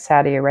place like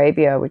Saudi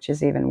Arabia, which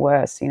is even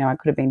worse, I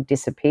could have been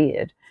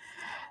disappeared.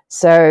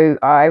 So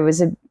I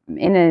was,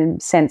 in a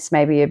sense,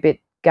 maybe a bit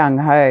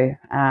gung-ho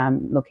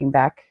looking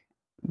back.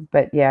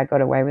 But yeah, I got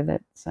away with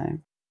it. So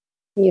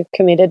you've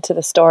committed to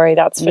the story,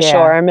 that's for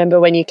sure. I remember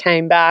when you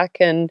came back,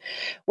 and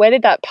where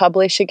did that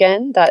publish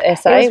again, that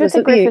essay? It was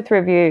with the Griffith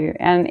Review,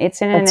 and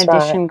it's in an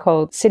edition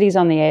called Cities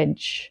on the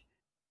Edge.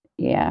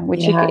 Yeah,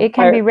 which it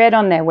can be read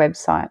on their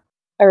website.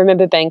 I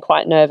remember being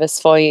quite nervous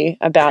for you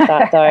about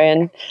that, though.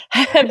 And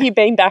have you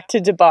been back to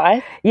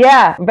Dubai?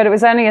 Yeah, but it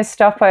was only a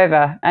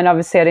stopover, and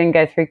obviously I didn't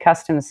go through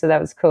customs, so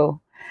that was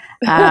cool.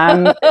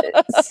 But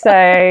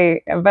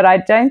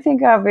I don't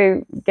think I'll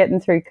be getting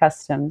through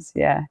customs.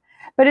 Yeah,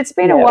 but it's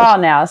been a while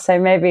now, so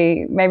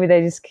maybe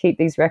they just keep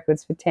these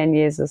records for 10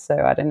 years or so.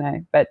 I don't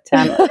know, but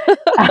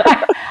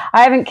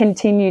I haven't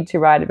continued to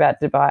write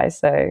about Dubai.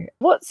 So,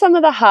 what's some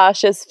of the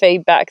harshest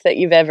feedback that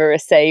you've ever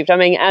received? I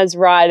mean, as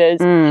writers,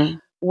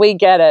 we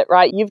get it,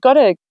 right? You've got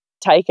to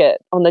take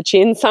it on the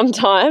chin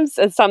sometimes,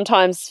 and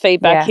sometimes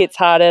feedback hits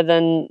harder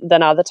than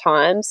other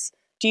times.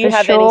 Do you For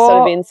have any sort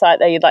of sure. insight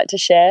that you'd like to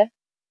share?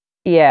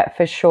 Yeah,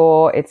 for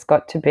sure. It's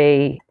got to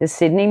be the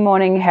Sydney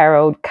Morning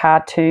Herald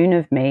cartoon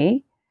of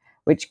me,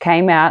 which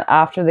came out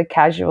after The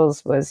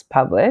Casuals was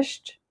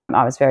published.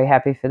 I was very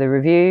happy for the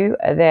review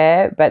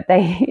there, but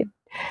they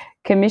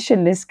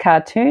commissioned this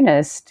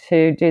cartoonist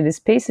to do this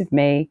piece of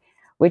me,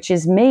 which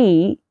is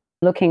me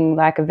looking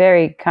like a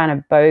very kind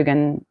of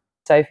bogan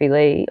Sophie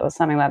Lee or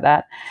something like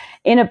that,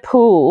 in a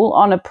pool,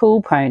 on a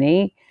pool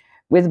pony,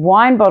 with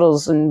wine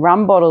bottles and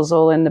rum bottles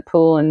all in the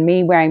pool, and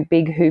me wearing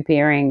big hoop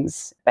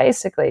earrings,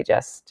 basically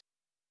just...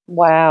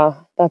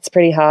 Wow, that's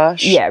pretty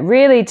harsh. Yeah,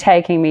 really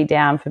taking me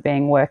down for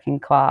being working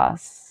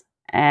class.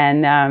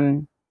 And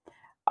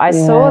I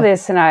saw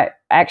this,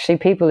 and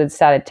people had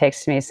started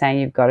texting me saying,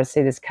 you've got to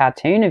see this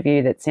cartoon of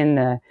you that's in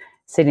the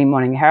Sydney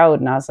Morning Herald.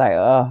 And I was like,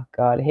 oh,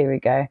 God, here we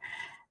go.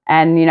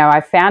 And,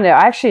 I found it.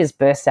 I actually just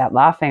burst out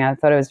laughing. I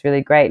thought it was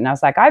really great. And I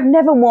was like, I've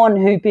never worn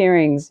hoop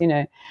earrings,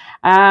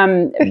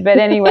 But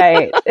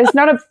anyway, there's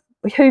not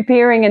a hoop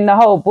earring in the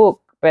whole book.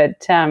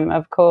 But,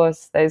 of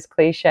course, those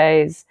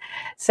cliches.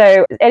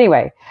 So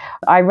anyway,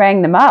 I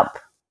rang them up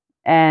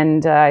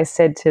and I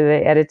said to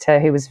the editor,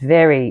 who was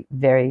very,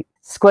 very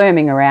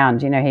squirming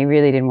around, he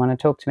really didn't want to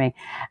talk to me.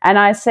 And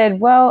I said,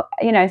 well,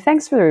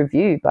 thanks for the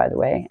review, by the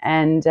way,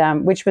 and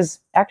which was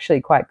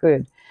actually quite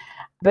good.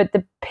 But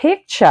the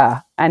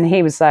picture, and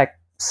he was like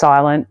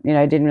silent,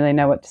 didn't really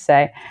know what to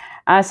say.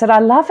 I said, I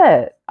love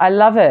it. I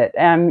love it.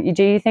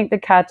 Do you think the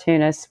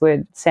cartoonist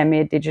would send me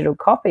a digital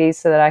copy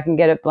so that I can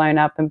get it blown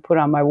up and put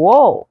on my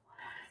wall?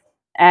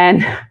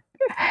 And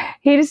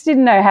he just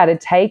didn't know how to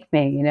take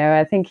me.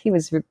 I think he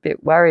was a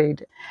bit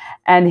worried.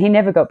 And he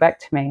never got back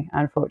to me,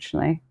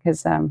 unfortunately,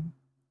 because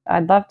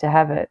I'd love to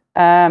have it.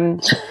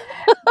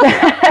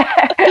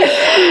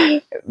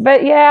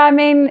 But yeah, I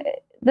mean,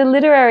 the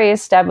literary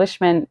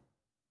establishment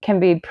can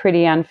be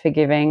pretty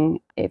unforgiving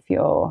if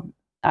you're,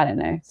 I don't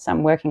know,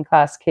 some working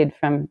class kid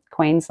from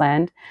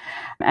Queensland.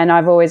 And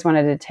I've always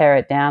wanted to tear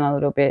it down a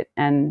little bit,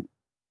 and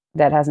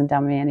that hasn't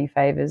done me any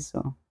favours.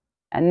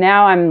 And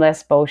now I'm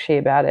less bolshy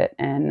about it.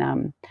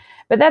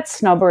 But that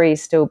snobbery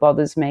still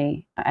bothers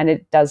me, and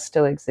it does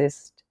still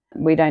exist.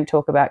 We don't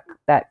talk about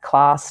that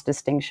class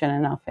distinction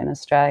enough in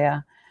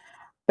Australia.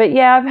 But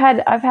yeah,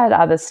 I've had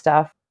other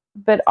stuff.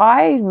 But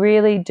I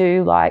really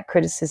do like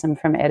criticism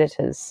from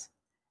editors.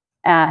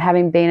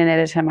 Having been an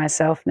editor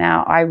myself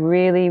now, I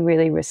really,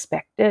 really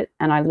respect it,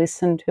 and I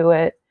listen to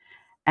it,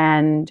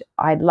 and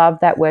I love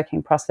that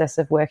working process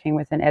of working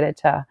with an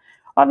editor.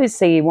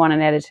 Obviously, you want an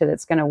editor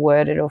that's going to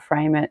word it or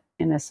frame it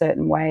in a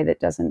certain way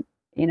that doesn't,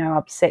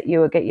 upset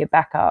you or get your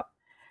back up.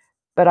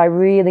 But I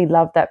really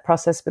love that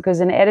process, because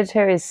an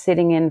editor is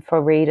sitting in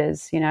for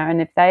readers, and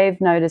if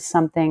they've noticed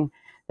something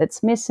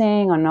that's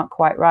missing or not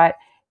quite right,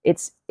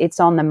 it's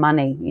on the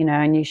money,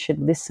 and you should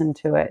listen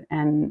to it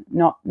and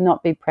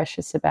not be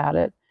precious about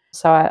it.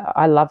 So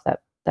I love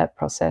that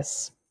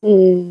process.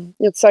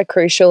 It's so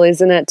crucial,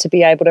 isn't it, to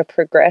be able to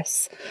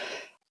progress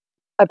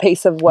a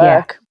piece of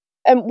work.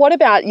 Yeah. And what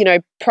about,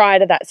 prior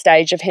to that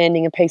stage of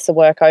handing a piece of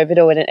work over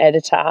to an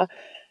editor,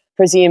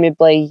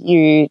 presumably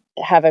you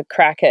have a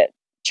crack at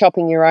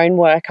chopping your own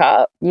work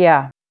up.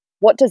 Yeah.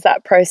 What does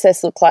that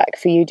process look like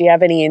for you? Do you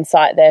have any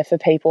insight there for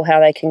people, how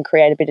they can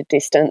create a bit of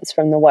distance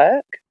from the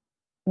work?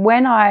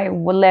 When I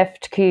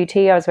left QUT,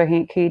 I was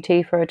working at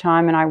QUT for a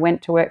time, and I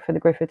went to work for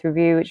the Griffith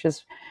Review, which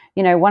was,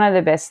 one of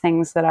the best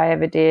things that I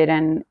ever did.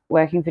 And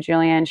working for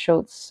Julianne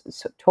Schultz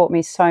taught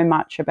me so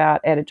much about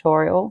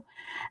editorial.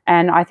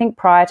 And I think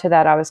prior to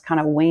that, I was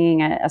kind of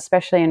winging it,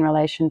 especially in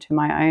relation to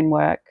my own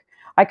work.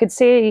 I could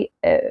see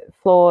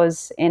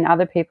flaws in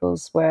other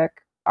people's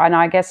work, and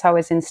I guess I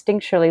was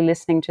instinctually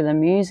listening to the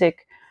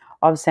music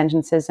of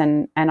sentences,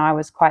 and I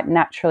was quite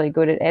naturally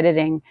good at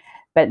editing.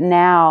 But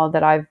now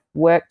that I've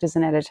worked as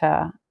an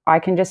editor, I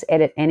can just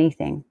edit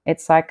anything.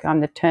 It's like I'm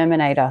the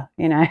Terminator,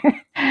 and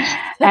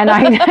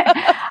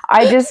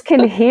I just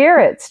can hear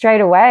it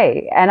straight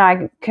away, and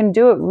I can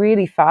do it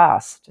really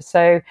fast.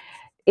 So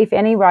if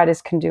any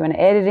writers can do an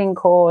editing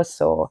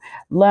course or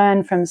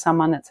learn from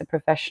someone that's a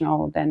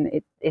professional, then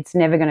it's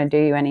never going to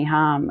do you any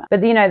harm. But,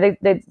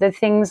 the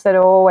things that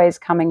are always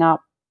coming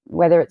up,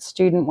 whether it's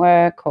student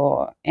work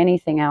or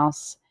anything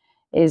else,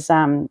 is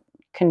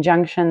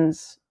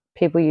conjunctions.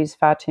 People use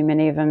far too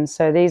many of them.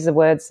 So these are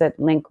words that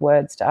link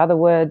words to other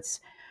words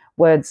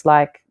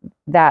like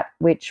that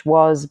which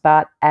was,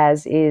 but,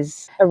 as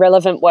is.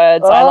 Irrelevant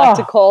words, I like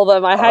to call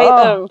them. I hate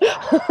them.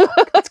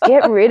 Let's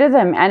get rid of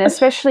them. And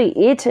especially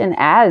it and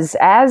as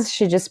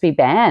should just be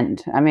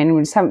banned. I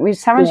mean, someone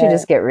should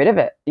just get rid of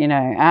it,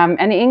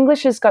 And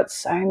English has got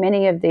so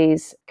many of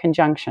these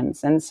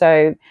conjunctions. And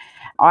so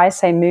I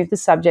say move the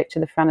subject to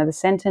the front of the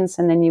sentence,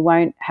 and then you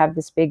won't have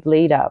this big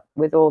lead up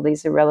with all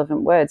these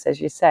irrelevant words, as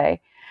you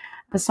say.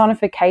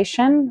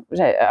 Personification,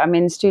 I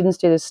mean, students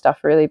do this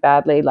stuff really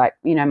badly, like,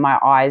 my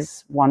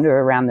eyes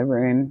wander around the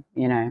room,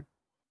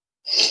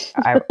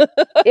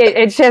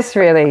 it's just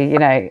really,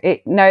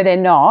 no, they're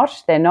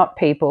not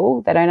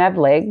people, they don't have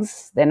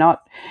legs, they're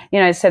not,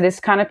 so this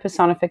kind of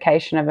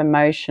personification of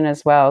emotion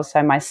as well.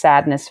 So my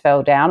sadness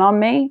fell down on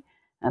me,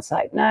 And it's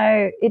like,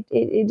 no, it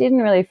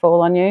didn't really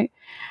fall on you.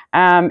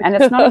 And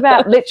it's not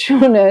about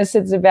literalness.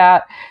 It's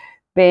about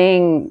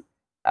being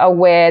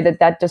aware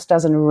that just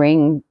doesn't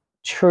ring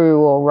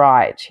true or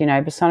right. You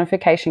know,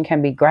 personification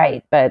can be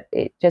great, but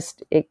it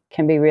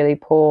can be really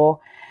poor.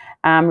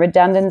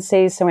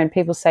 Redundancies. So when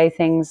people say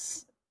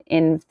things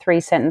in 3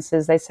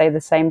 sentences, they say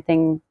the same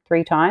thing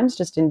 3 times,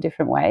 just in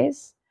different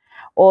ways.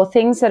 Or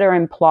things that are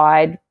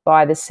implied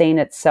by the scene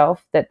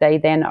itself that they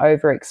then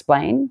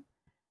over-explain.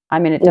 I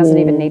mean, it doesn't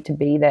even need to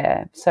be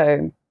there.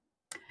 So,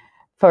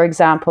 for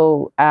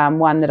example,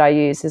 one that I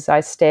use is I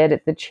stared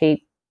at the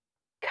cheap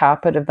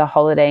carpet of the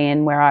Holiday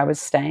Inn where I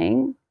was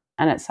staying.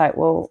 And it's like,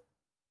 well,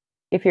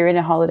 if you're in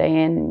a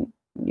Holiday Inn,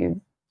 you're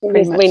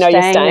pretty much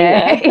staying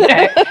there.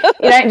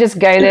 You don't just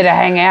go there to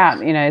hang out,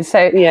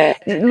 So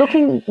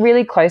looking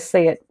really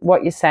closely at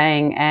what you're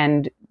saying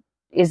and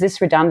is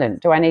this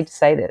redundant? Do I need to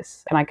say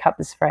this? Can I cut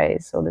this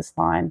phrase or this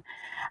line?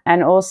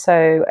 And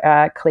also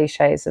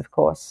cliches, of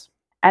course.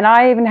 And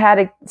I even had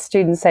a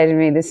student say to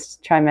me this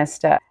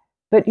trimester,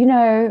 but,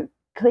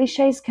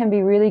 cliches can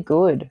be really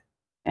good.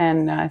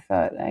 And I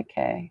thought,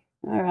 okay,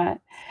 all right.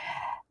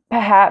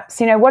 Perhaps,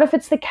 what if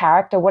it's the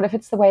character? What if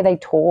it's the way they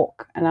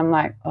talk? And I'm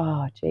like,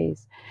 oh,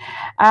 geez.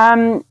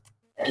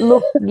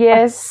 Look,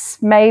 yes,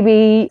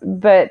 maybe,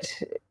 but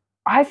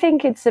I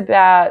think it's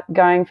about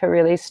going for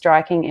really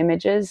striking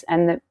images,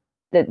 and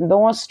the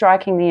more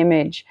striking the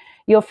image,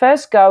 your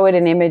first go at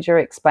an image or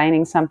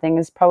explaining something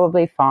is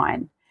probably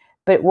fine.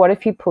 But what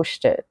if you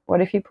pushed it?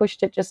 What if you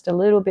pushed it just a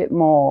little bit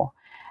more?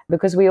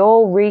 Because we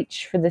all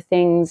reach for the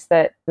things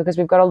because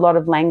we've got a lot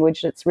of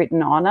language that's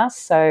written on us,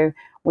 so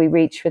we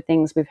reach for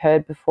things we've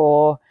heard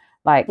before,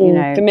 like,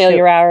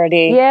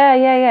 familiarity.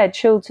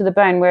 Chilled to the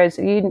bone. Whereas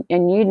you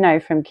know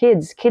from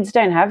kids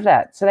don't have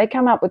that. So they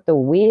come up with the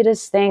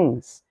weirdest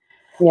things.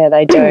 Yeah,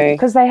 they do.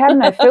 Because they have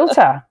no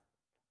filter,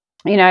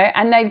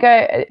 and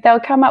they'll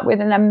come up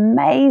with an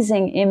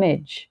amazing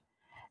image.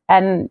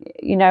 And,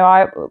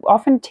 I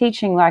often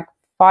teaching like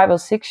 5 or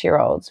 6 year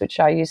olds, which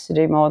I used to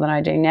do more than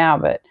I do now,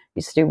 but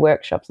used to do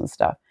workshops and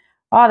stuff.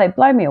 Oh, they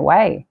blow me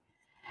away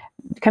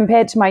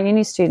compared to my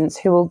uni students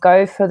who will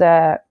go for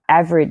the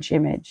average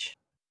image.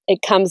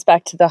 It comes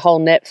back to the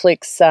whole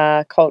Netflix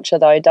culture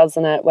though,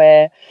 doesn't it?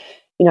 Where,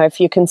 if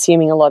you're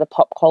consuming a lot of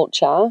pop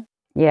culture,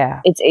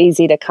 it's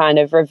easy to kind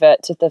of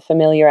revert to the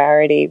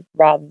familiarity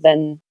rather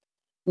than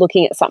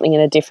looking at something in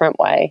a different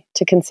way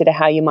to consider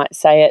how you might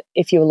say it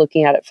if you were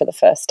looking at it for the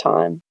first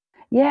time.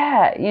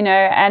 Yeah,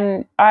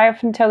 and I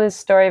often tell this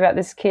story about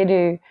this kid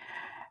who,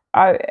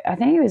 I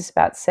think he was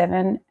about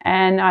 7,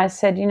 and I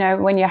said,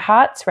 when your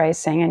heart's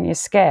racing and you're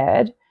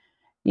scared,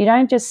 you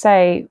don't just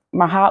say,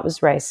 my heart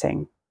was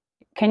racing.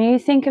 Can you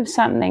think of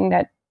something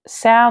that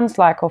sounds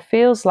like or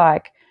feels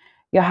like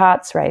your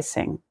heart's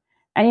racing?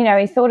 And,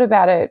 he thought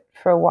about it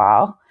for a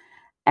while,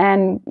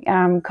 and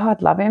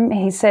God love him,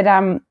 he said,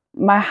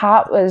 my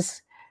heart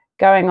was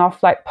going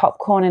off like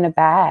popcorn in a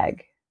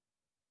bag.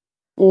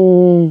 I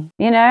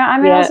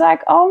was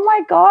like, oh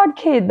my God,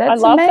 kid,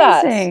 that's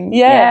amazing. That.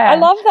 Yeah, I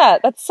love that.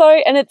 That's so,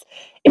 and it's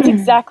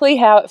exactly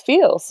how it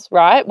feels,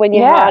 right? When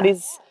your heart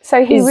is.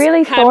 So he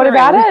really thought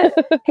about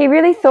it. He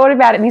really thought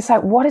about it, and he's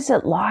like, what is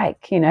it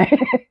like?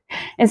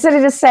 Instead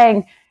of just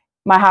saying,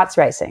 my heart's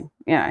racing,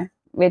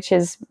 which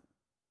is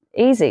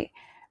easy.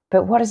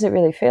 But what does it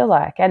really feel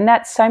like? And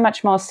that's so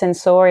much more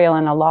sensorial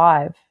and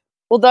alive.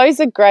 Well, those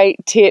are great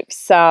tips,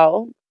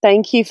 Sal.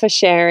 Thank you for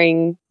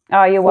sharing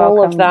you're welcome.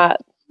 All of that.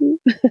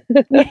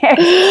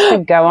 Yes,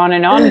 could go on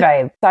and on,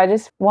 babe. So I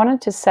just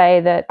wanted to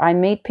say that I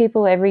meet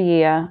people every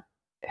year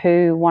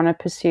who want to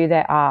pursue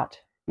their art,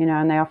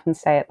 and they often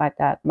say it like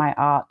that, my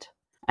art.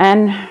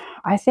 And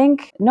I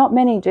think not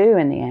many do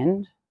in the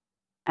end.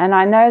 And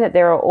I know that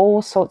there are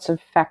all sorts of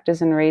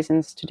factors and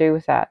reasons to do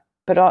with that.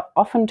 But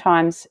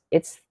oftentimes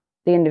it's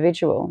the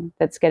individual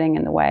that's getting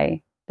in the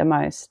way the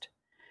most.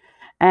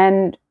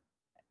 And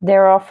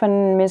they're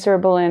often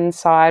miserable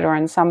inside or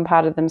in some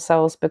part of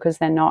themselves because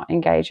they're not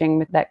engaging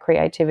with that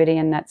creativity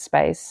in that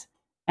space.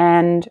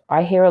 And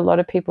I hear a lot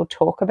of people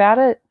talk about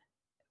it,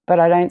 but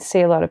I don't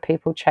see a lot of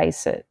people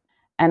chase it.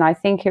 And I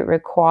think it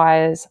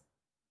requires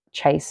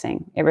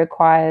chasing. It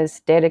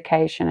requires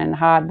dedication and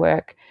hard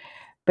work.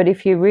 But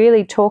if you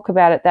really talk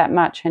about it that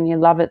much and you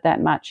love it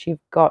that much, you've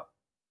got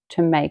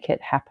to make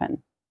it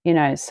happen.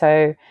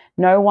 So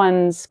no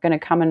one's going to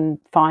come and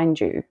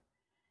find you.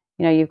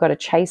 You've got to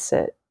chase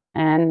it.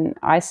 And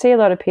I see a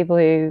lot of people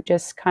who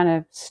just kind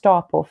of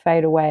stop or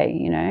fade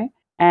away,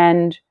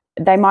 and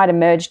they might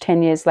emerge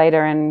 10 years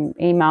later and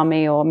email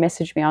me or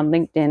message me on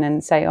LinkedIn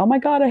and say, oh my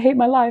God, I hate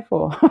my life,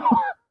 or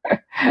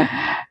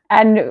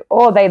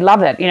or they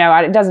love it,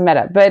 it doesn't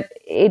matter. But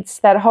it's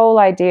that whole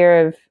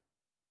idea of,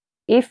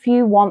 if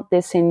you want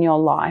this in your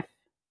life,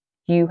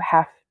 you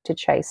have to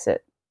chase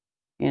it.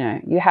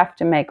 You have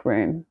to make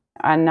room.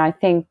 And I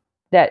think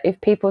that if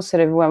people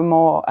sort of were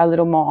a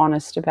little more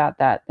honest about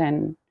that,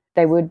 then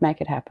they would make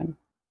it happen.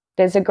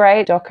 There's a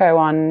great doco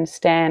on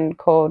Stan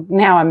called,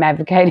 now I'm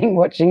advocating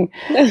watching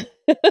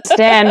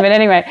Stan, but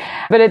anyway.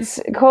 But it's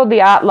called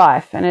The Art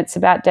Life, and it's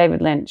about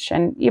David Lynch.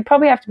 And you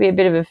probably have to be a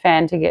bit of a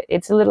fan to get,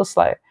 it's a little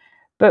slow.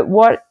 But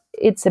what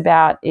it's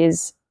about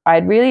is, I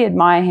really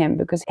admire him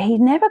because he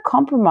never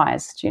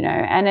compromised,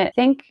 and I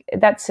think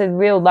that's a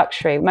real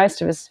luxury.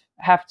 Most of us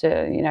have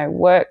to,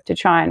 work to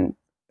try and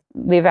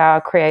live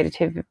our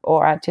creative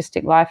or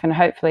artistic life, and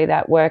hopefully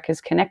that work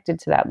is connected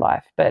to that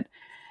life. But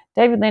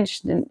David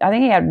Lynch, I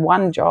think he had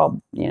one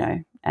job,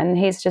 and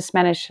he's just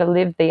managed to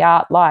live the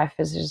art life,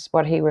 is just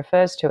what he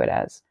refers to it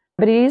as.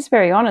 But he is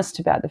very honest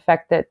about the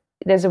fact that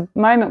there's a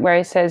moment where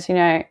he says,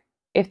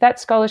 if that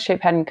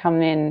scholarship hadn't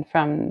come in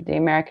from the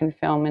American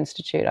Film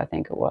Institute, I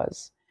think it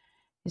was,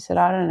 he said,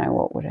 I don't know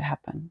what would have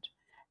happened.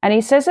 And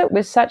he says it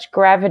with such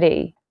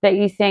gravity that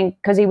you think,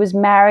 because he was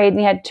married and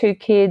he had 2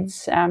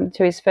 kids to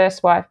his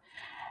first wife,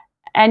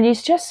 and you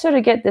just sort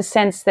of get the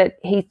sense that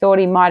he thought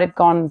he might have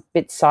gone a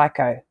bit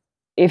psycho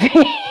if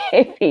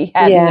he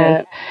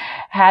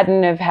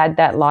hadn't have had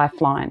that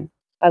lifeline.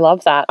 I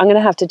love that. I'm going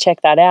to have to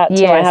check that out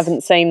too. I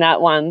haven't seen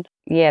that one.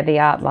 Yeah, The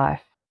Art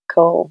Life.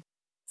 Cool.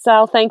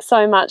 Sal, thanks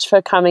so much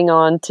for coming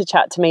on to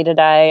chat to me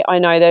today. I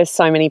know there's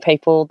so many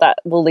people that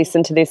will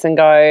listen to this and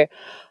go,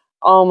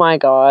 oh my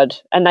God,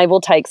 and they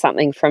will take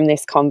something from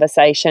this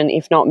conversation,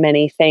 if not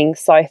many things.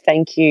 So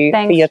thank you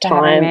for your time. Thanks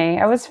for having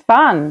me. It was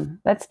fun.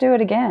 Let's do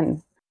it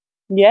again.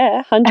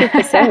 Yeah,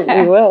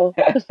 100% we will.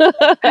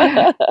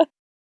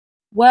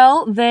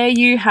 Well, there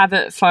you have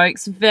it,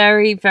 folks.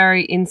 Very,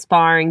 very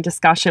inspiring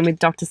discussion with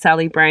Dr.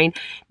 Sally Breen.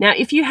 Now,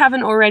 if you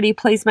haven't already,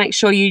 please make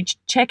sure you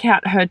check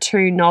out her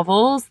 2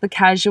 novels, The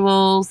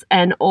Casuals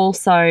and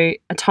also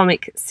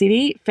Atomic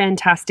City.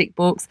 Fantastic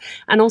books.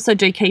 And also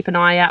do keep an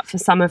eye out for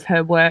some of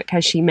her work,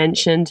 as she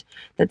mentioned,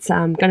 that's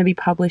going to be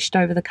published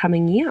over the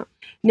coming year.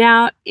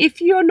 Now,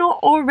 if you're not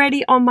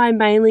already on my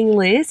mailing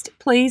list,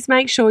 please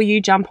make sure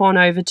you jump on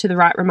over to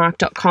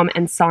therightremark.com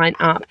and sign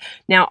up.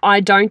 Now,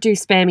 I don't do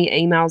spammy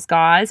emails,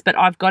 guys, but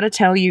I've got to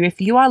tell you,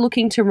 if you are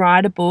looking to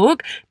write a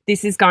book,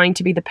 this is going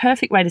to be the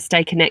perfect way to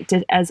stay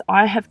connected, as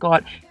I have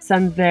got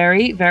some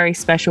very, very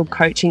special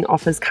coaching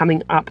offers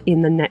coming up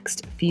in the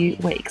next few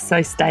weeks.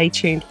 So stay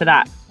tuned for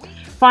that.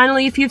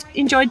 Finally, if you've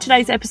enjoyed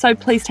today's episode,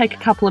 please take a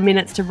couple of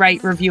minutes to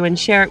rate, review and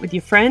share it with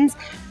your friends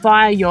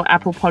via your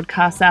Apple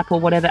Podcasts app or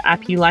whatever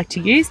app you like to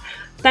use.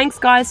 Thanks,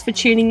 guys, for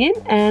tuning in,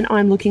 and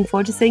I'm looking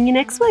forward to seeing you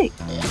next week.